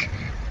 like,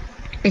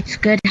 it's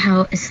good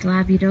how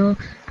Islam,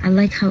 I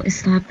like how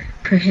Islam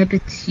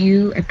prohibits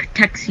you and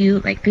protects you,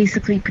 like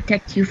basically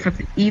protects you from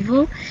the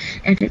evil,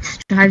 and it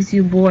strives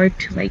you more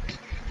to, like,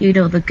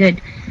 the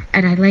good.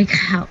 And I like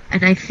how,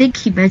 and I think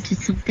he mentioned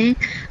something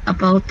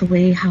about the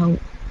way how,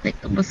 like,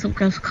 the Muslim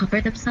girls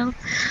cover themselves.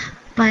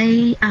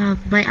 My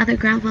other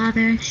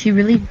grandmother,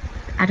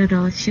 I don't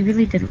know, she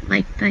really didn't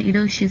like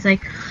that. She's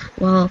like,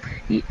 well,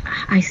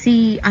 I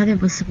see other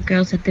Muslim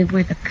girls and they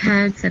wear the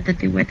pants and then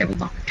they wear their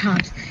long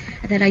tops.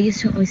 And then I used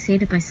to always say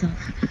to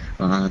myself,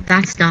 well,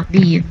 that's not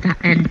me.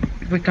 And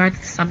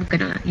regardless, I'm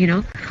gonna,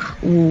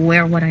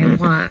 wear what I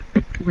want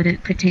when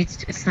it pertains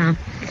to Islam.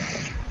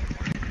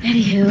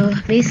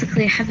 Anywho,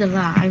 basically,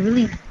 alhamdulillah, I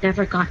really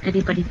never got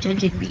anybody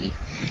judging me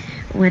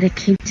when it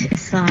came to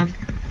Islam,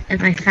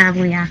 and my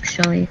family,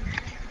 actually.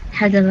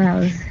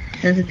 Alhamdulillah,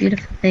 it was a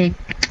beautiful thing.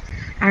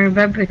 I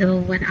remember, though,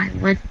 when I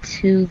went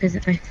to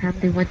visit my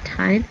family one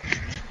time,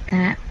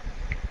 that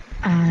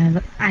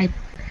I,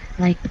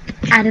 like,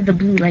 out of the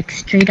blue, like,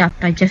 straight up,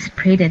 I just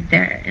prayed in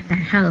their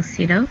house,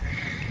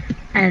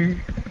 and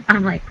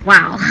I'm like,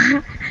 wow,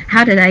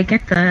 how did I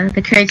get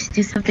the courage to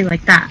do something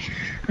like that?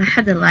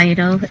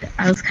 Alhamdulillah,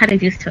 I was kind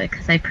of used to it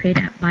because I prayed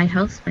at my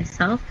house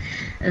myself.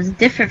 It was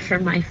different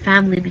from my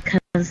family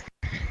because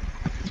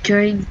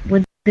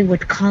when they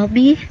would call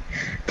me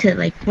to,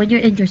 like, when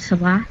you're in your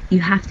salah, you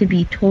have to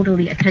be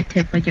totally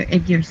attentive when you're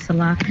in your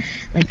salah.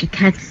 Like, you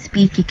can't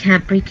speak, you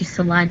can't break your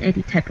salah in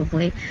any type of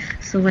way.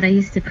 So when I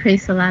used to pray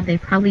salah, they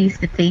probably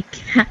used to think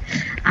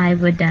I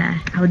would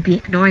be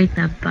ignoring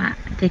them, but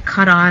they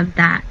caught on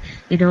that,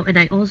 and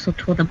I also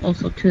told them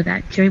also too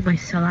that during my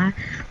salah,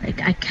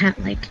 like, I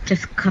can't, like,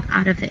 just come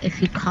out of it.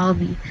 If you call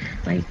me,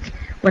 like,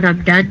 when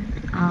I'm done,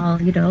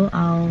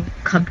 I'll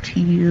come to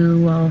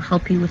you, I'll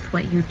help you with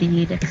what you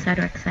need,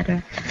 etc.,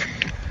 etc.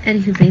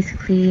 Anywho,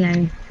 basically,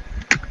 I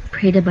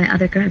prayed at my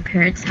other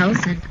grandparents'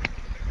 house, and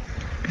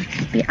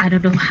I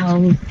don't know how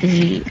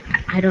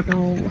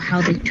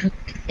they took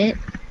it,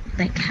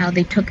 like, how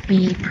they took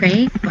me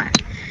praying,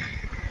 but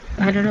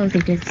I don't know if they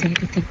didn't say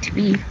anything to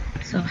me.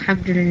 So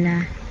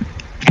alhamdulillah,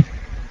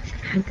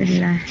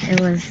 it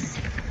was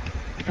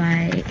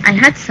I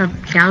had some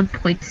down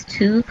points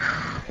too,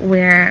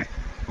 where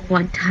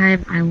one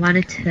time I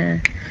wanted to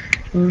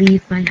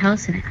leave my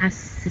house, and I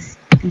asked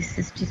these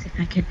sisters if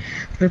I could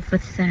live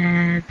with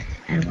them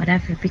and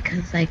whatever,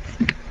 because I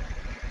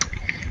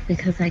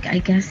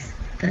guess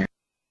the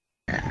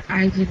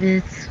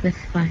arguments with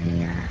my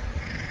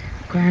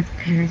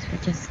grandparents were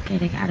just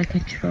getting out of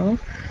control.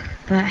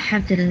 But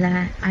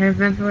alhamdulillah, I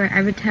remember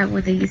every time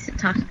when they used to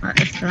talk about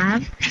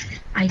Islam,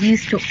 I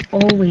used to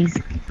always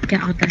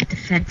get on that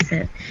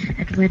defensive.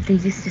 And when they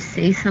used to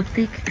say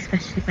something,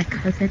 especially my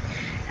cousin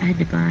and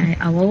my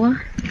awawa,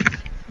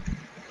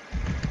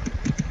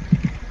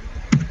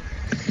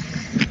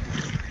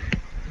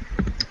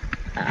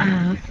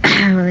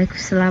 alaikum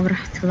salam wa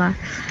rahmatullah.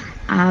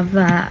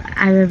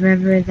 I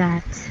remember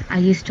that I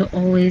used to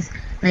always,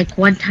 like,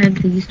 one time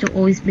they used to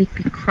always make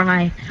me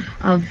cry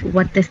of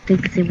what the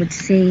things they would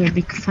say and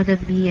make fun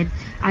of me, and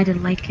I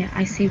didn't like it.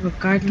 I say,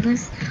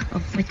 regardless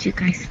of what you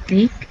guys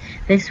think,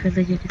 this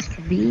religion is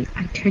for me.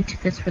 I turned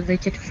to this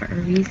religion for a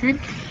reason,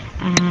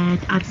 and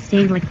I'm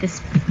staying in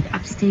this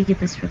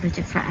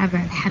religion forever,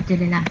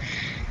 alhamdulillah.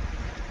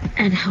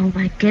 And oh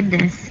my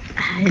goodness,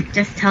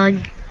 just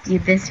telling you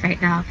this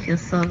right now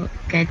feels so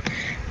good,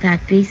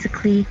 that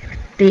basically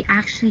they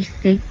actually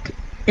think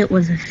it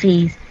was a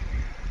phase.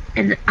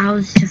 And I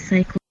was just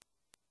like,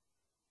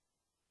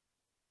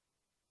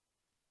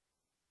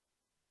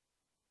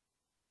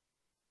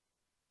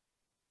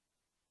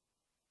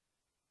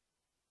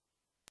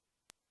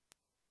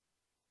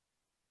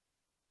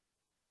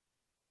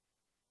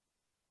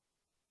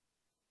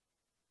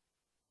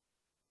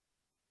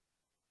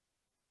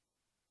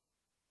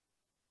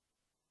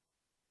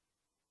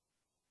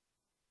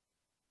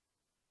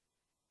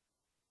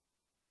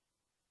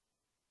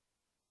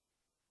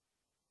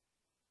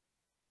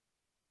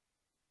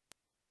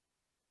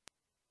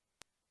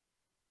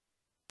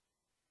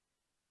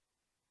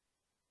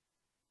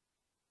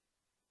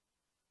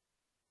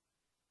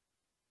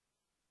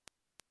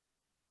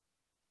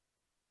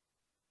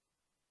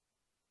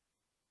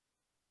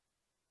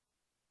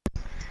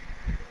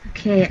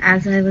 Okay,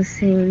 as I was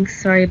saying,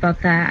 sorry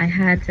about that. I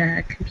had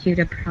a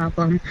computer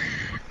problem.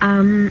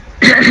 Um,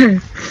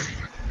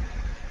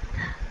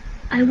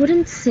 I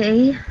wouldn't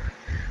say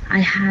I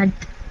had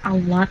a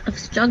lot of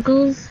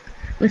struggles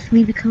with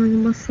me becoming a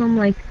Muslim.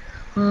 Like,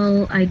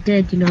 well, I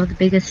did, the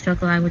biggest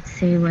struggle I would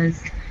say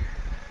was,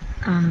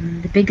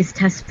 the biggest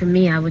test for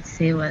me, I would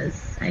say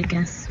was, I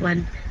guess,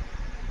 when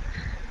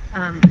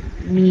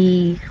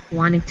me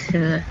wanting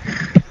to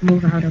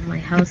move out of my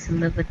house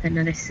and live with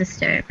another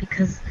sister,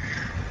 because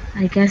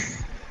I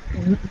guess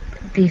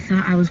they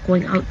thought I was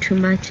going out too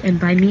much, and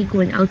by me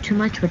going out too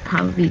much would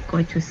probably be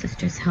going to a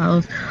sister's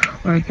house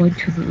or going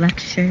to the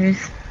lectures,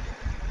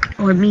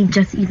 or me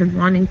just even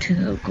wanting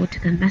to go to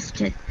the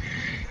masjid.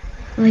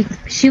 Like,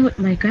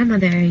 my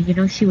grandmother,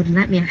 she would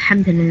let me,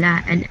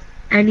 alhamdulillah, and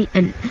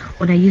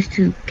when I used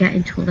to get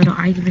into little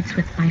arguments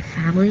with my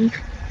family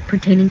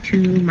pertaining to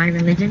my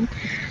religion,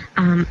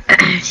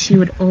 she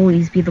would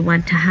always be the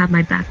one to have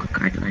my back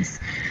regardless.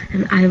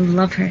 And I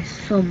love her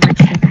so much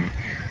for that,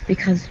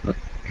 because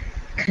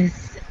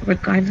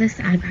regardless,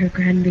 I'm her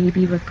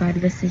grandbaby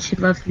regardless, and she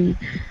loves me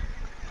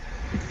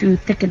through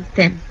thick and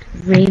thin,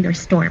 rain or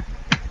storm.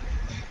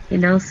 So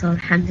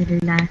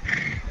alhamdulillah.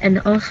 And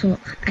also,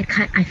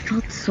 I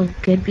felt so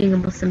good being a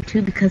Muslim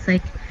too, because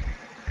I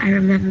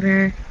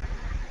remember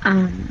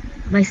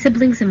my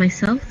siblings and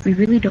myself, we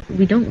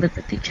don't live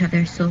with each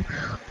other. So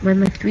when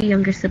my 3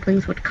 younger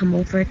siblings would come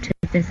over to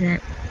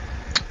visit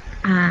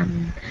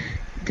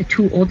the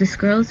 2 oldest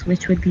girls,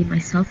 which would be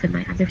myself and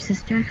my other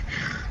sister,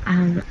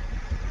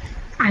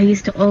 I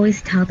used to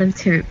always tell them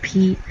to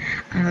repeat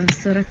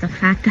Surah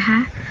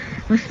Al-Fatiha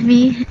with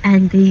me,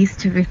 and they used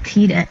to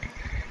repeat it.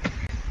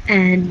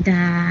 And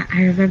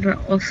I remember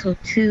also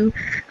too,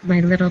 my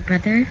little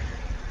brother,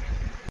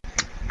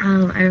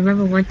 I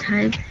remember one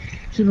time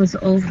he was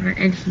over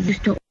and he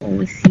used to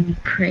always see me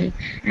pray,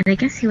 and I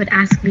guess he would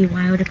ask me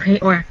why I would pray,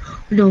 or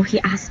no,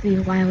 he asked me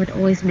why I would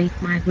always make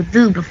my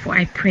wudu before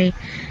I pray,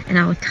 and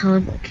I would tell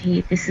him,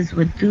 okay, this is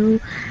wudu.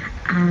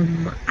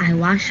 I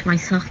wash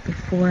myself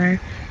before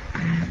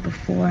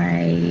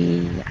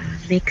I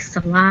make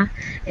salah.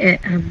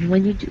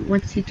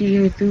 Once you do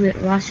your wudu,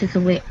 it washes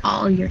away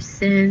all your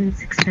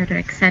sins, etc.,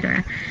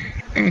 etc.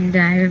 And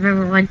I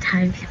remember one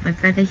time my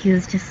brother, he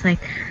was just like,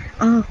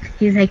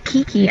 he's like,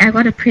 Kiki, I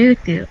want to pray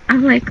with you.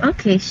 I'm like,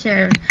 okay,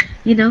 sure,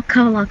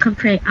 come along, come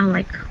pray. I'm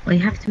like, well,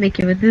 you have to make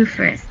your wudu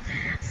first.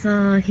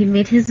 So he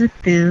made his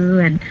wudu,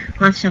 and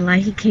mashallah,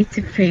 he came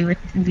to pray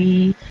with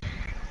me.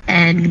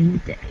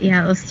 And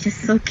yeah, it was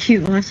just so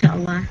cute,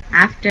 mashallah.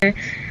 After,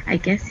 I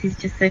guess he's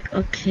just like,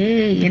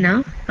 okay,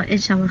 but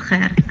inshallah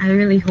khair. I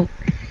really hope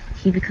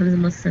he becomes a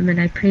Muslim, and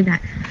I pray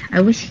that,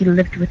 I wish he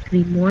lived with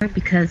me more,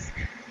 because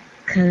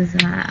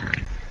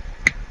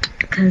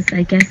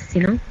I guess,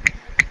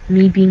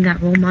 me being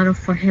that role model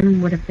for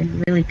him would have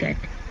been really good.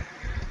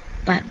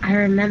 But I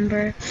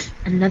remember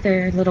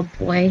another little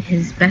boy,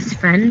 his best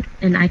friend,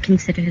 and I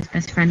consider his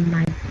best friend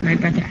my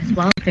brother as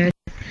well.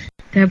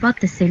 They're about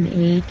the same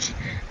age.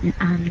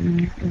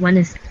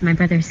 My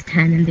brother's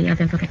 10, and the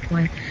other little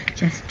boy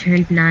just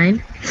turned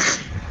 9.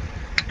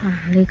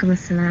 Alaikum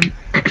assalam.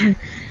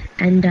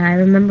 And I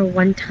remember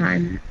one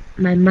time,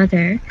 my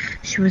mother,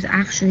 she was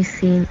actually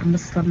seeing a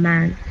Muslim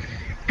man,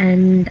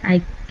 and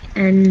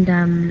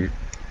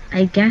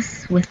I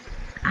guess with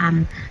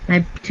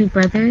my 2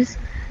 brothers,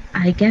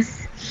 I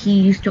guess he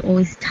used to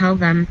always tell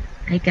them,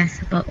 I guess,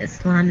 about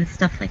Islam and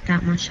stuff like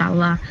that,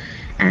 mashallah.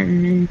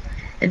 And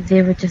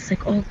they were just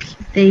like,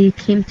 they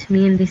came to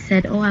me and they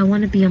said, I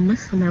want to be a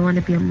Muslim,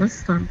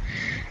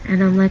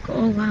 and I'm like,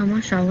 oh wow,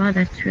 mashallah,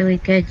 that's really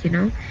good,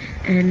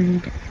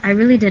 and I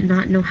really did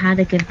not know how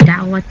to give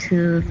da'wah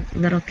to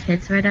little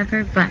kids or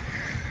whatever, but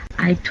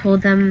I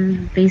told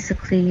them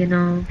basically,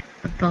 about,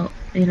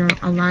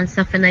 Allah and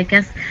stuff, and I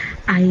guess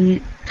I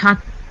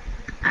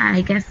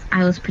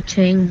was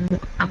portraying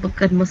a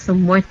good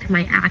Muslim more through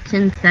my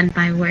actions than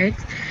by words,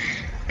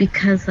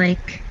 because I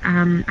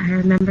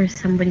remember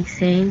somebody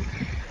saying,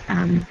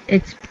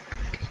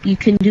 you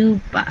can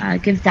give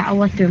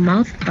da'wah through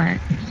mouth, but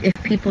if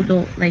people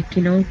don't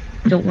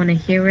don't want to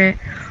hear it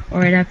or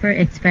whatever,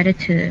 it's better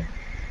to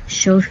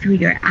show through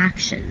your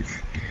actions.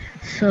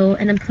 So,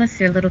 and then plus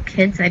they're little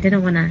kids, I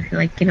didn't want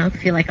to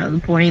feel like I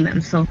was boring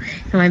them, so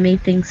I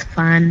made things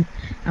fun.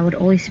 I would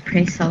always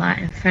pray salah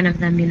in front of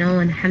them, and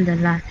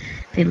alhamdulillah,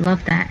 they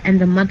loved that. And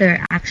the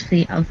mother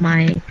actually of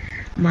my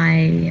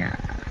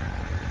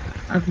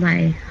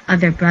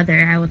other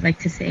brother, I would like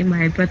to say,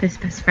 my brother's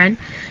best friend,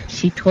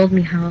 she told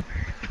me how,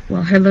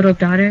 her little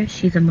daughter,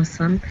 she's a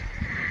Muslim,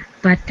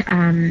 but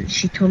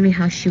she told me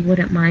how she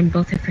wouldn't mind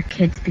both of her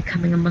kids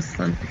becoming a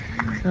Muslim.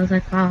 So I was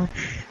like, wow,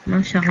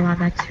 mashallah,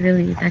 that's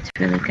really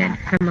good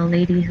from a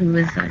lady who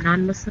is a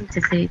non-Muslim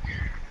to say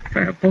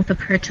for both of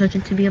her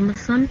children to be a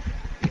Muslim.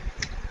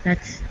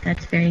 That's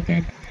very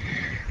good.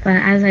 But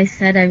as I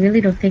said, I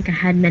really don't think I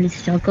had many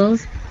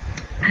struggles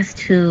as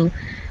to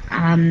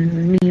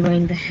me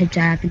wearing the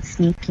hijab and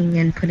sneaking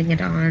and putting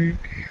it on,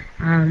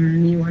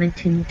 me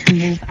wanting to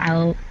move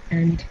out,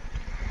 and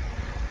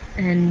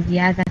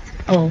yeah, that's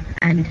Oh,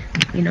 and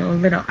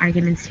little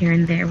arguments here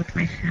and there with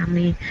my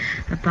family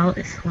about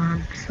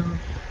Islam. So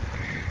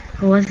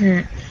it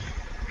wasn't.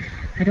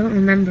 I don't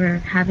remember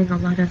having a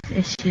lot of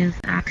issues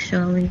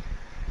actually.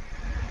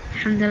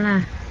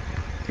 Alhamdulillah.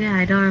 Yeah,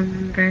 I don't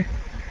remember.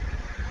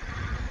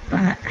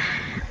 But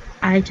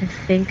I just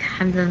think,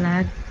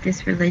 alhamdulillah,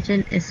 this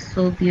religion is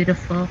so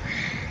beautiful,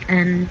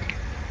 and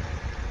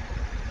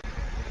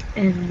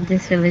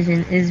this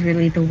religion is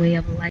really the way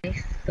of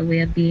life, the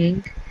way of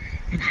being.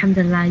 And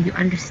alhamdulillah, you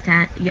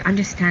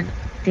understand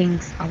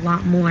things a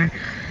lot more.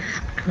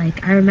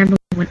 Like, I remember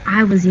when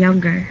I was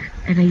younger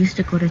and I used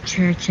to go to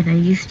church and I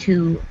used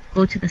to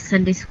go to the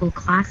Sunday school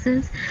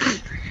classes,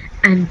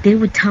 and they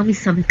would tell me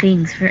some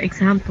things. For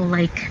example,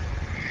 wearing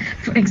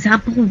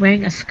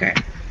a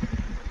skirt.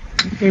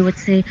 They would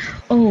say,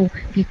 oh,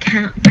 you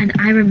can't, and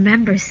I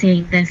remember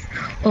saying this,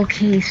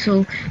 okay,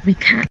 so we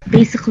can't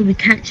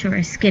show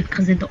our skin,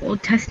 because in the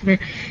Old Testament,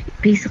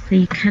 basically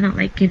you cannot,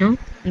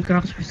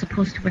 girls were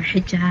supposed to wear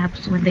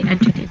hijabs when they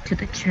entered into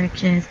the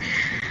churches.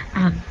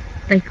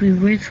 We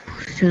weren't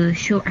supposed to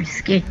show our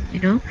skin,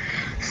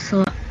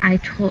 so I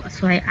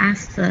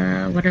asked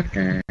one of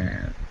the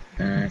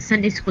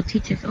Sunday school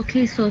teachers,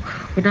 okay, so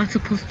we're not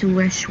supposed to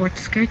wear short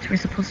skirts, we're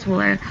supposed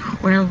to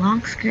wear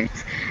long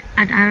skirts.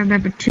 And I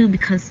remember too,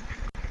 because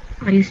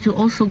I used to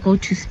also go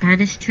to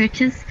Spanish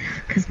churches,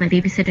 because my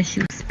babysitter, she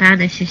was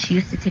Spanish, and she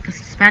used to take us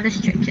to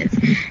Spanish churches.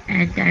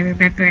 And I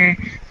remember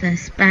the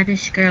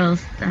Spanish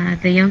girls,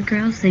 the young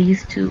girls, they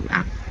used to,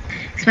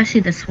 especially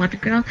this one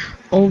girl,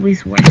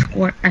 always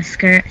wore a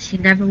skirt. She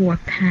never wore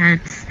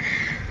pants.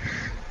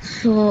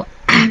 So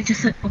I'm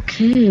just like,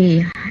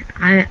 okay,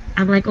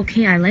 I'm like,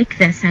 okay, I like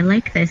this, and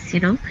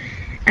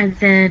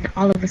then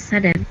all of a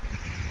sudden,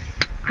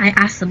 I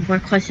asked them more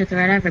questions or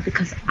whatever,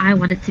 because I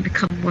wanted to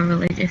become more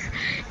religious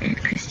in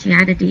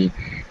Christianity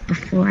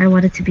before I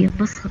wanted to be a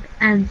Muslim.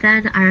 And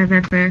then I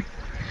remember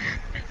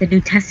the New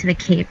Testament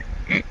came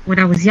when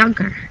I was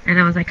younger, and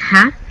I was like,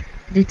 huh?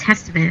 New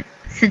Testament?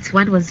 Since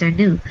when was there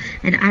new?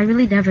 And I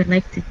really never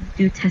liked the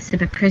New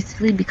Testament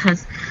personally,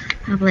 because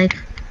I'm like,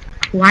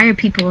 why are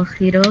people,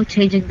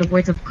 changing the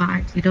words of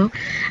God, And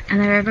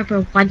I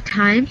remember one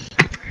time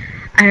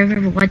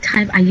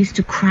I used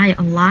to cry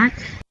a lot,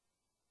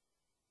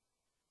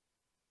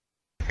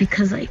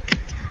 because I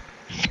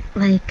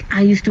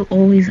used to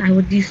always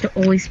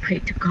pray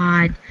to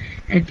God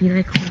and be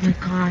like, oh my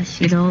gosh,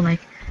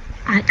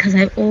 because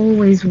I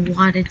always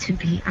wanted to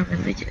be a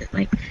religion,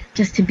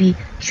 just to be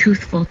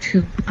truthful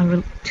to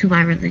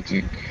my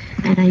religion.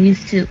 And I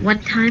used to, one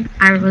time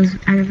I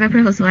remember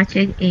I was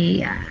watching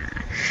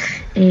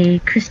a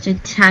Christian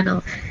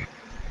channel,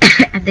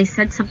 and they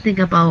said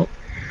something about,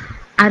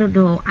 I don't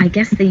know, I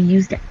guess they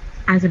used it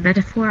as a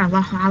metaphor,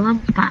 Allahu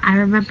Alam, but I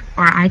remember,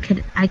 or I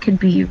could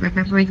be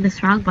remembering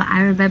this wrong, but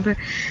I remember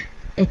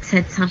it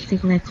said something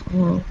like,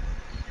 oh,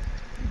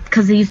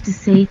 because they used to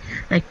say,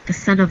 the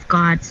Son of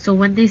God. So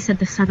when they said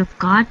the Son of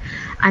God,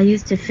 I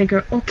used to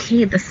figure,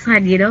 okay, the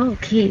Son,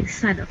 okay,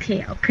 Son,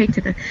 okay, I'll pray to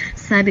the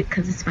Son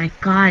because it's my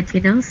God, so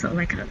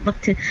I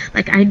looked to,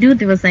 I knew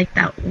there was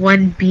that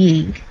one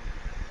being.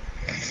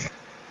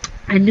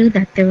 I knew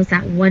that there was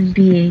that one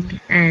being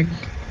and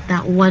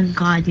that one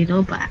God,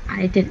 but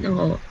I didn't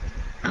know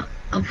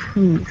of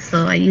who.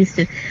 So I used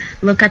to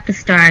look at the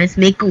stars,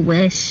 make a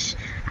wish.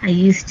 I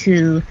used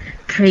to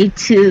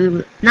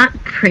not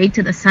pray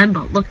to the sun,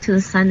 but look to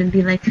the sun and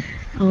be like,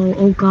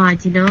 oh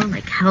God,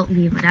 help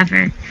me,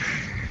 whatever.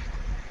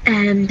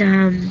 And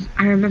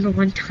I remember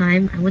one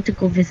time I went to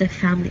go visit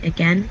family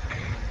again.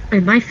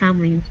 And my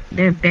family,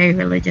 they're very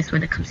religious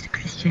when it comes to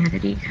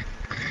Christianity.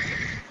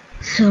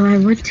 So I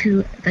went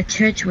to the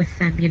church with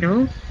them,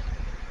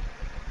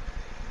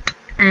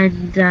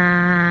 and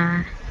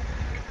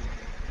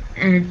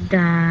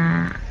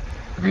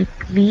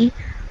me,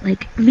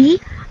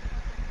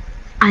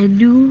 I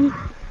knew,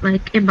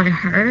 in my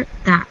heart,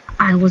 that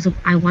I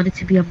wanted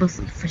to be a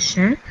Muslim for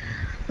sure,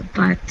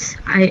 but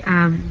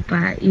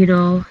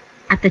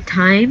at the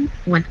time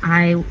when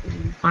I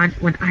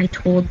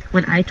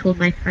told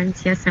my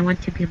friends, yes, I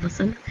want to be a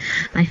Muslim,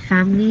 my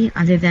family,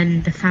 other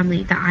than the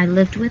family that I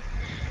lived with,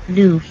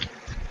 knew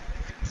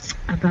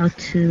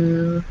about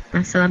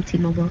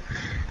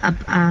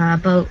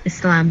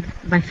Islam.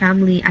 My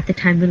family at the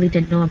time really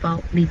didn't know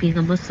about me being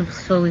a Muslim,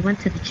 so we went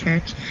to the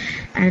church,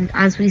 and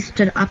as we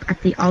stood up at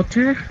the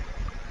altar,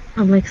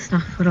 I'm like,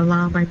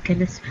 astaghfirullah, my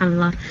goodness,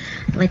 subhanallah,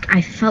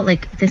 I felt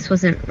like this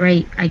wasn't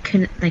right. I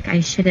couldn't, I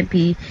shouldn't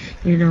be,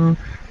 doing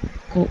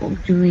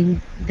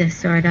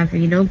this or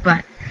whatever,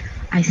 but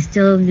I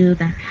still knew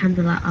that,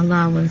 alhamdulillah,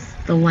 Allah was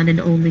the one and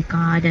only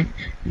God, and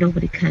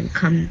nobody can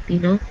come,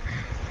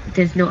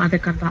 there's no other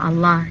God but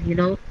Allah,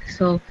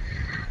 So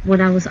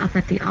when I was up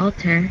at the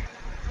altar,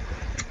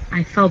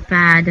 I felt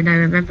bad, and I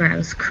remember I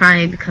was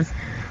crying because,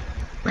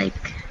 I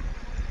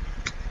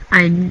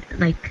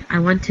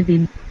want to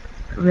be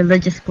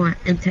religious more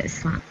into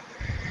Islam.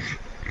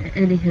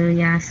 Anywho,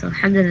 yeah, so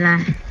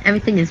alhamdulillah,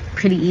 everything is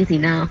pretty easy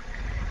now.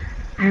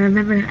 I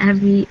remember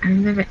every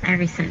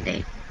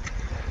Sunday,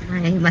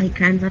 my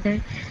grandmother,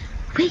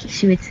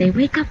 she would say,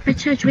 wake up for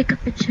church.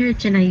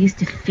 And I used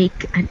to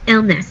fake an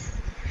illness.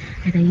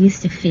 And I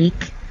used to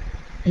fake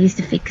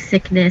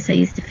sickness. I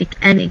used to fake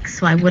anything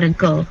so I wouldn't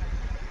go.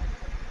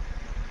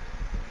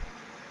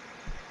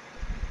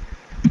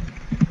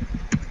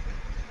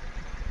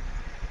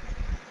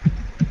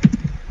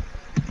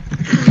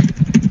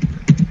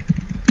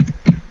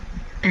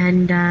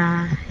 And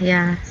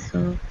yeah,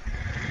 so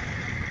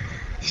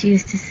she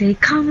used to say,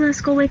 come,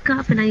 let's go wake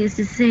up. And I used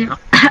to say, oh,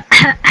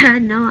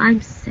 no,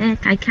 I'm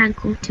sick. I can't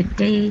go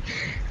today.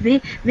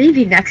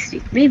 Maybe next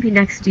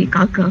week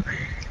I'll go.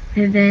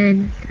 And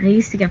then I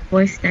used to get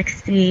forced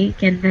next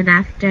week. And then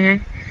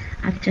after,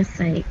 I'm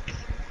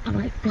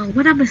like, well,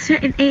 when I'm a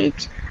certain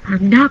age,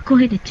 I'm not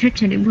going to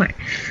church anymore.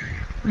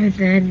 And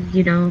then,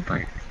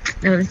 but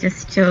it was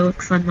just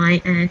jokes on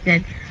my end.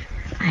 And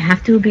I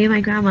have to obey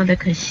my grandmother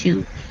because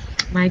shoot,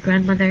 my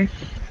grandmother,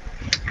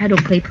 I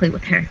don't play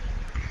with her.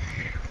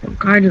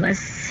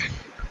 Regardless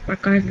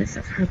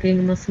of her being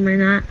a Muslim or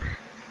not,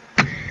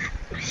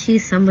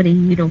 she's somebody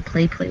you don't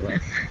play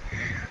with.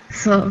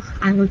 So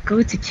I would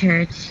go to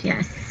church,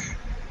 yes.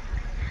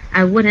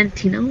 I wouldn't,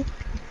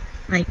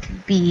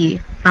 be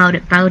about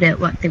it,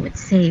 what they would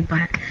say,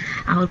 but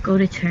I would go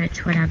to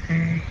church,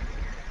 whatever.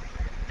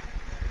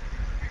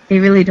 They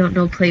really don't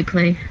know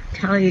play,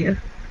 tell you.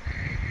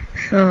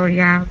 So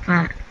yeah,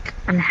 but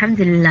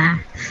alhamdulillah,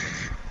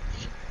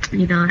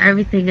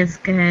 everything is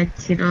good,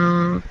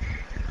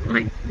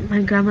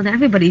 my grandmother,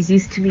 everybody's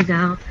used to me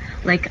now.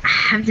 Like,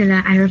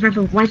 alhamdulillah, I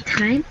remember one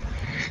time,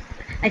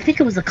 I think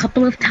it was a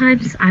couple of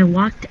times, I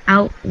walked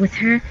out with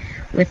her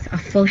with a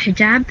full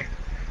hijab,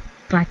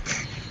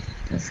 but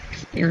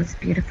it was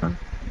beautiful.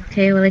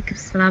 Okay, walaikum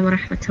salam wa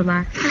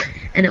rahmatullah.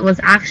 And it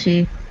was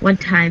actually one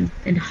time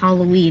in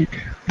Halloween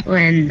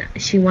when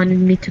she wanted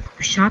me to go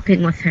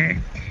shopping with her,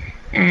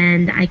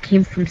 and I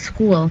came from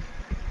school,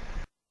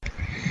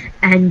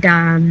 and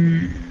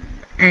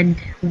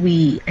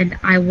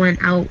I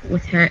went out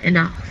with her in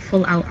a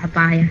full out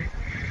abaya.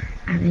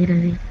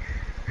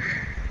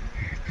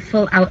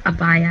 Full out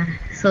abaya.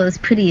 So it was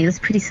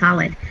pretty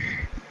solid.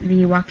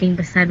 Me walking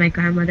beside my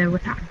grandmother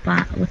with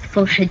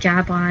full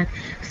hijab on.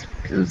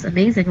 It was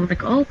amazing. I'm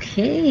like,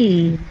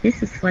 okay,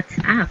 this is what's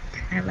up.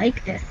 I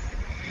like this.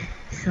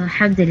 So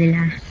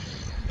alhamdulillah.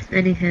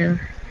 Anywho,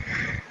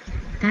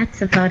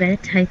 that's about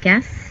it, I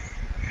guess.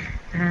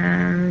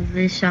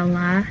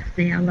 Inshallah,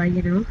 may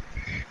Allah,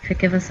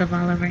 forgive us of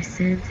all of our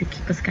sins and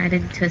keep us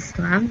guided into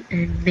Islam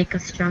and make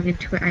us strong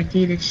into our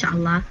deen,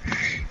 inshallah.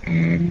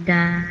 And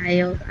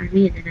I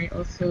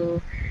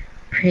also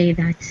pray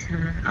that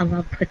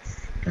Allah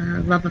puts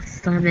the love of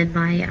Islam in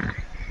my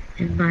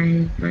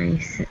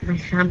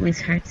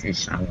family's hearts,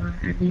 inshallah.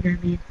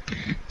 Ameen.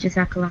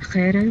 Jazakallah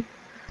khairan.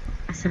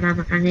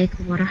 Assalamu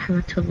alaikum wa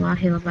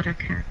rahmatullahi wa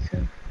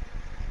barakatuh.